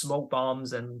throwing smoke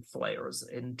bombs and flares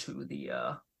onto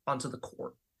the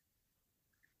court.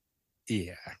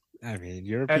 Yeah. I mean, And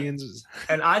Europeans.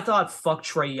 and I thought fuck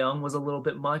Trae Young was a little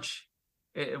bit much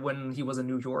when he was in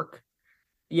New York.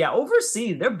 Yeah,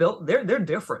 overseas they're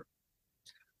different.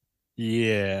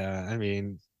 Yeah. I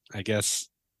mean, I guess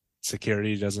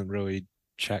security doesn't really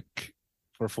check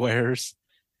for flares.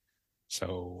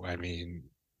 So, I mean,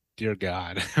 dear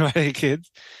God, like it's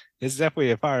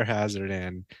definitely a fire hazard,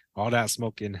 and all that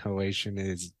smoke inhalation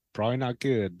is probably not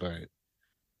good, but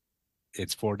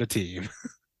it's for the team.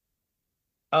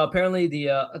 Apparently the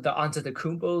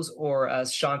Antetokounmpos, or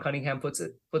as Sean Cunningham puts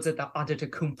it, the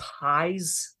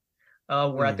Antetokounmpais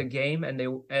were at the game,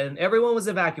 and everyone was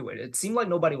evacuated. It seemed like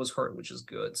nobody was hurt, which is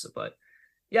good. So, but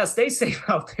yeah, stay safe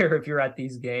out there if you're at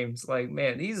these games. Like,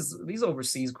 man, these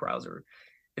overseas crowds are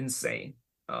insane.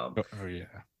 Oh yeah.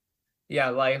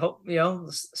 Yeah, like hope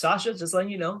Sasha, just letting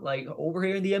you know, like over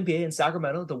here in the NBA in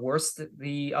Sacramento, the worst that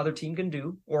the other team can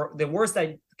do, or the worst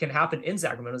that can happen in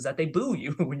Sacramento, is that they boo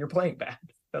you when you're playing bad.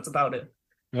 That's about it.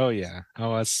 Oh yeah.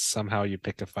 Unless somehow you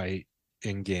pick a fight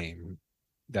in game.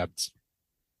 That's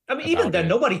I mean, even about then, it.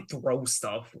 nobody throws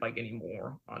stuff like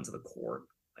anymore onto the court.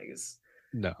 Like it's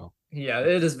No. yeah,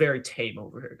 it is very tame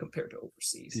over here compared to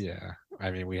overseas. Yeah.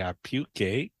 I mean, we have puke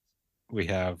gate. We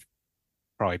have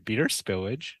probably beer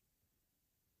spillage.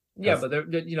 Yeah, but they're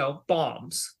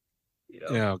bombs.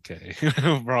 Yeah, okay.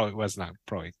 Probably was not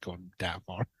probably going that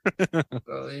far.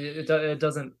 It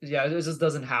doesn't. Yeah, it just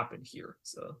doesn't happen here.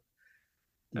 So.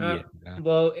 Yeah.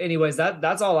 Well, anyways,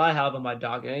 that's all I have on my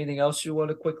docket. Anything else you want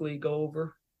to quickly go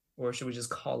over, or should we just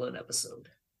call it an episode?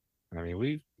 I mean,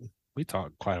 we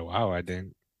talked quite a while, I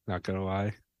think. Not gonna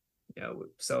lie. Yeah.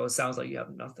 So it sounds like you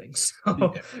have nothing. So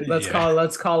Yeah. let's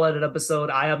Yeah. call it an episode.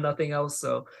 I have nothing else.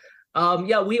 So,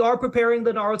 yeah, we are preparing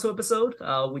the Naruto episode.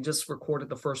 We just recorded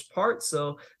the first part,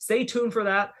 so stay tuned for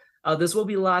that. This will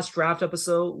be the last draft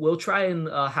episode. We'll try and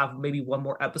have maybe one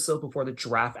more episode before the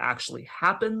draft actually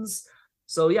happens.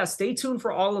 So yeah, stay tuned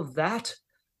for all of that.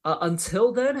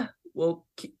 Until then, we'll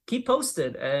keep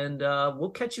posted, and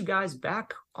we'll catch you guys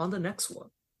back on the next one.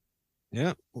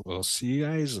 Yeah. We'll see you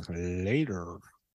guys later.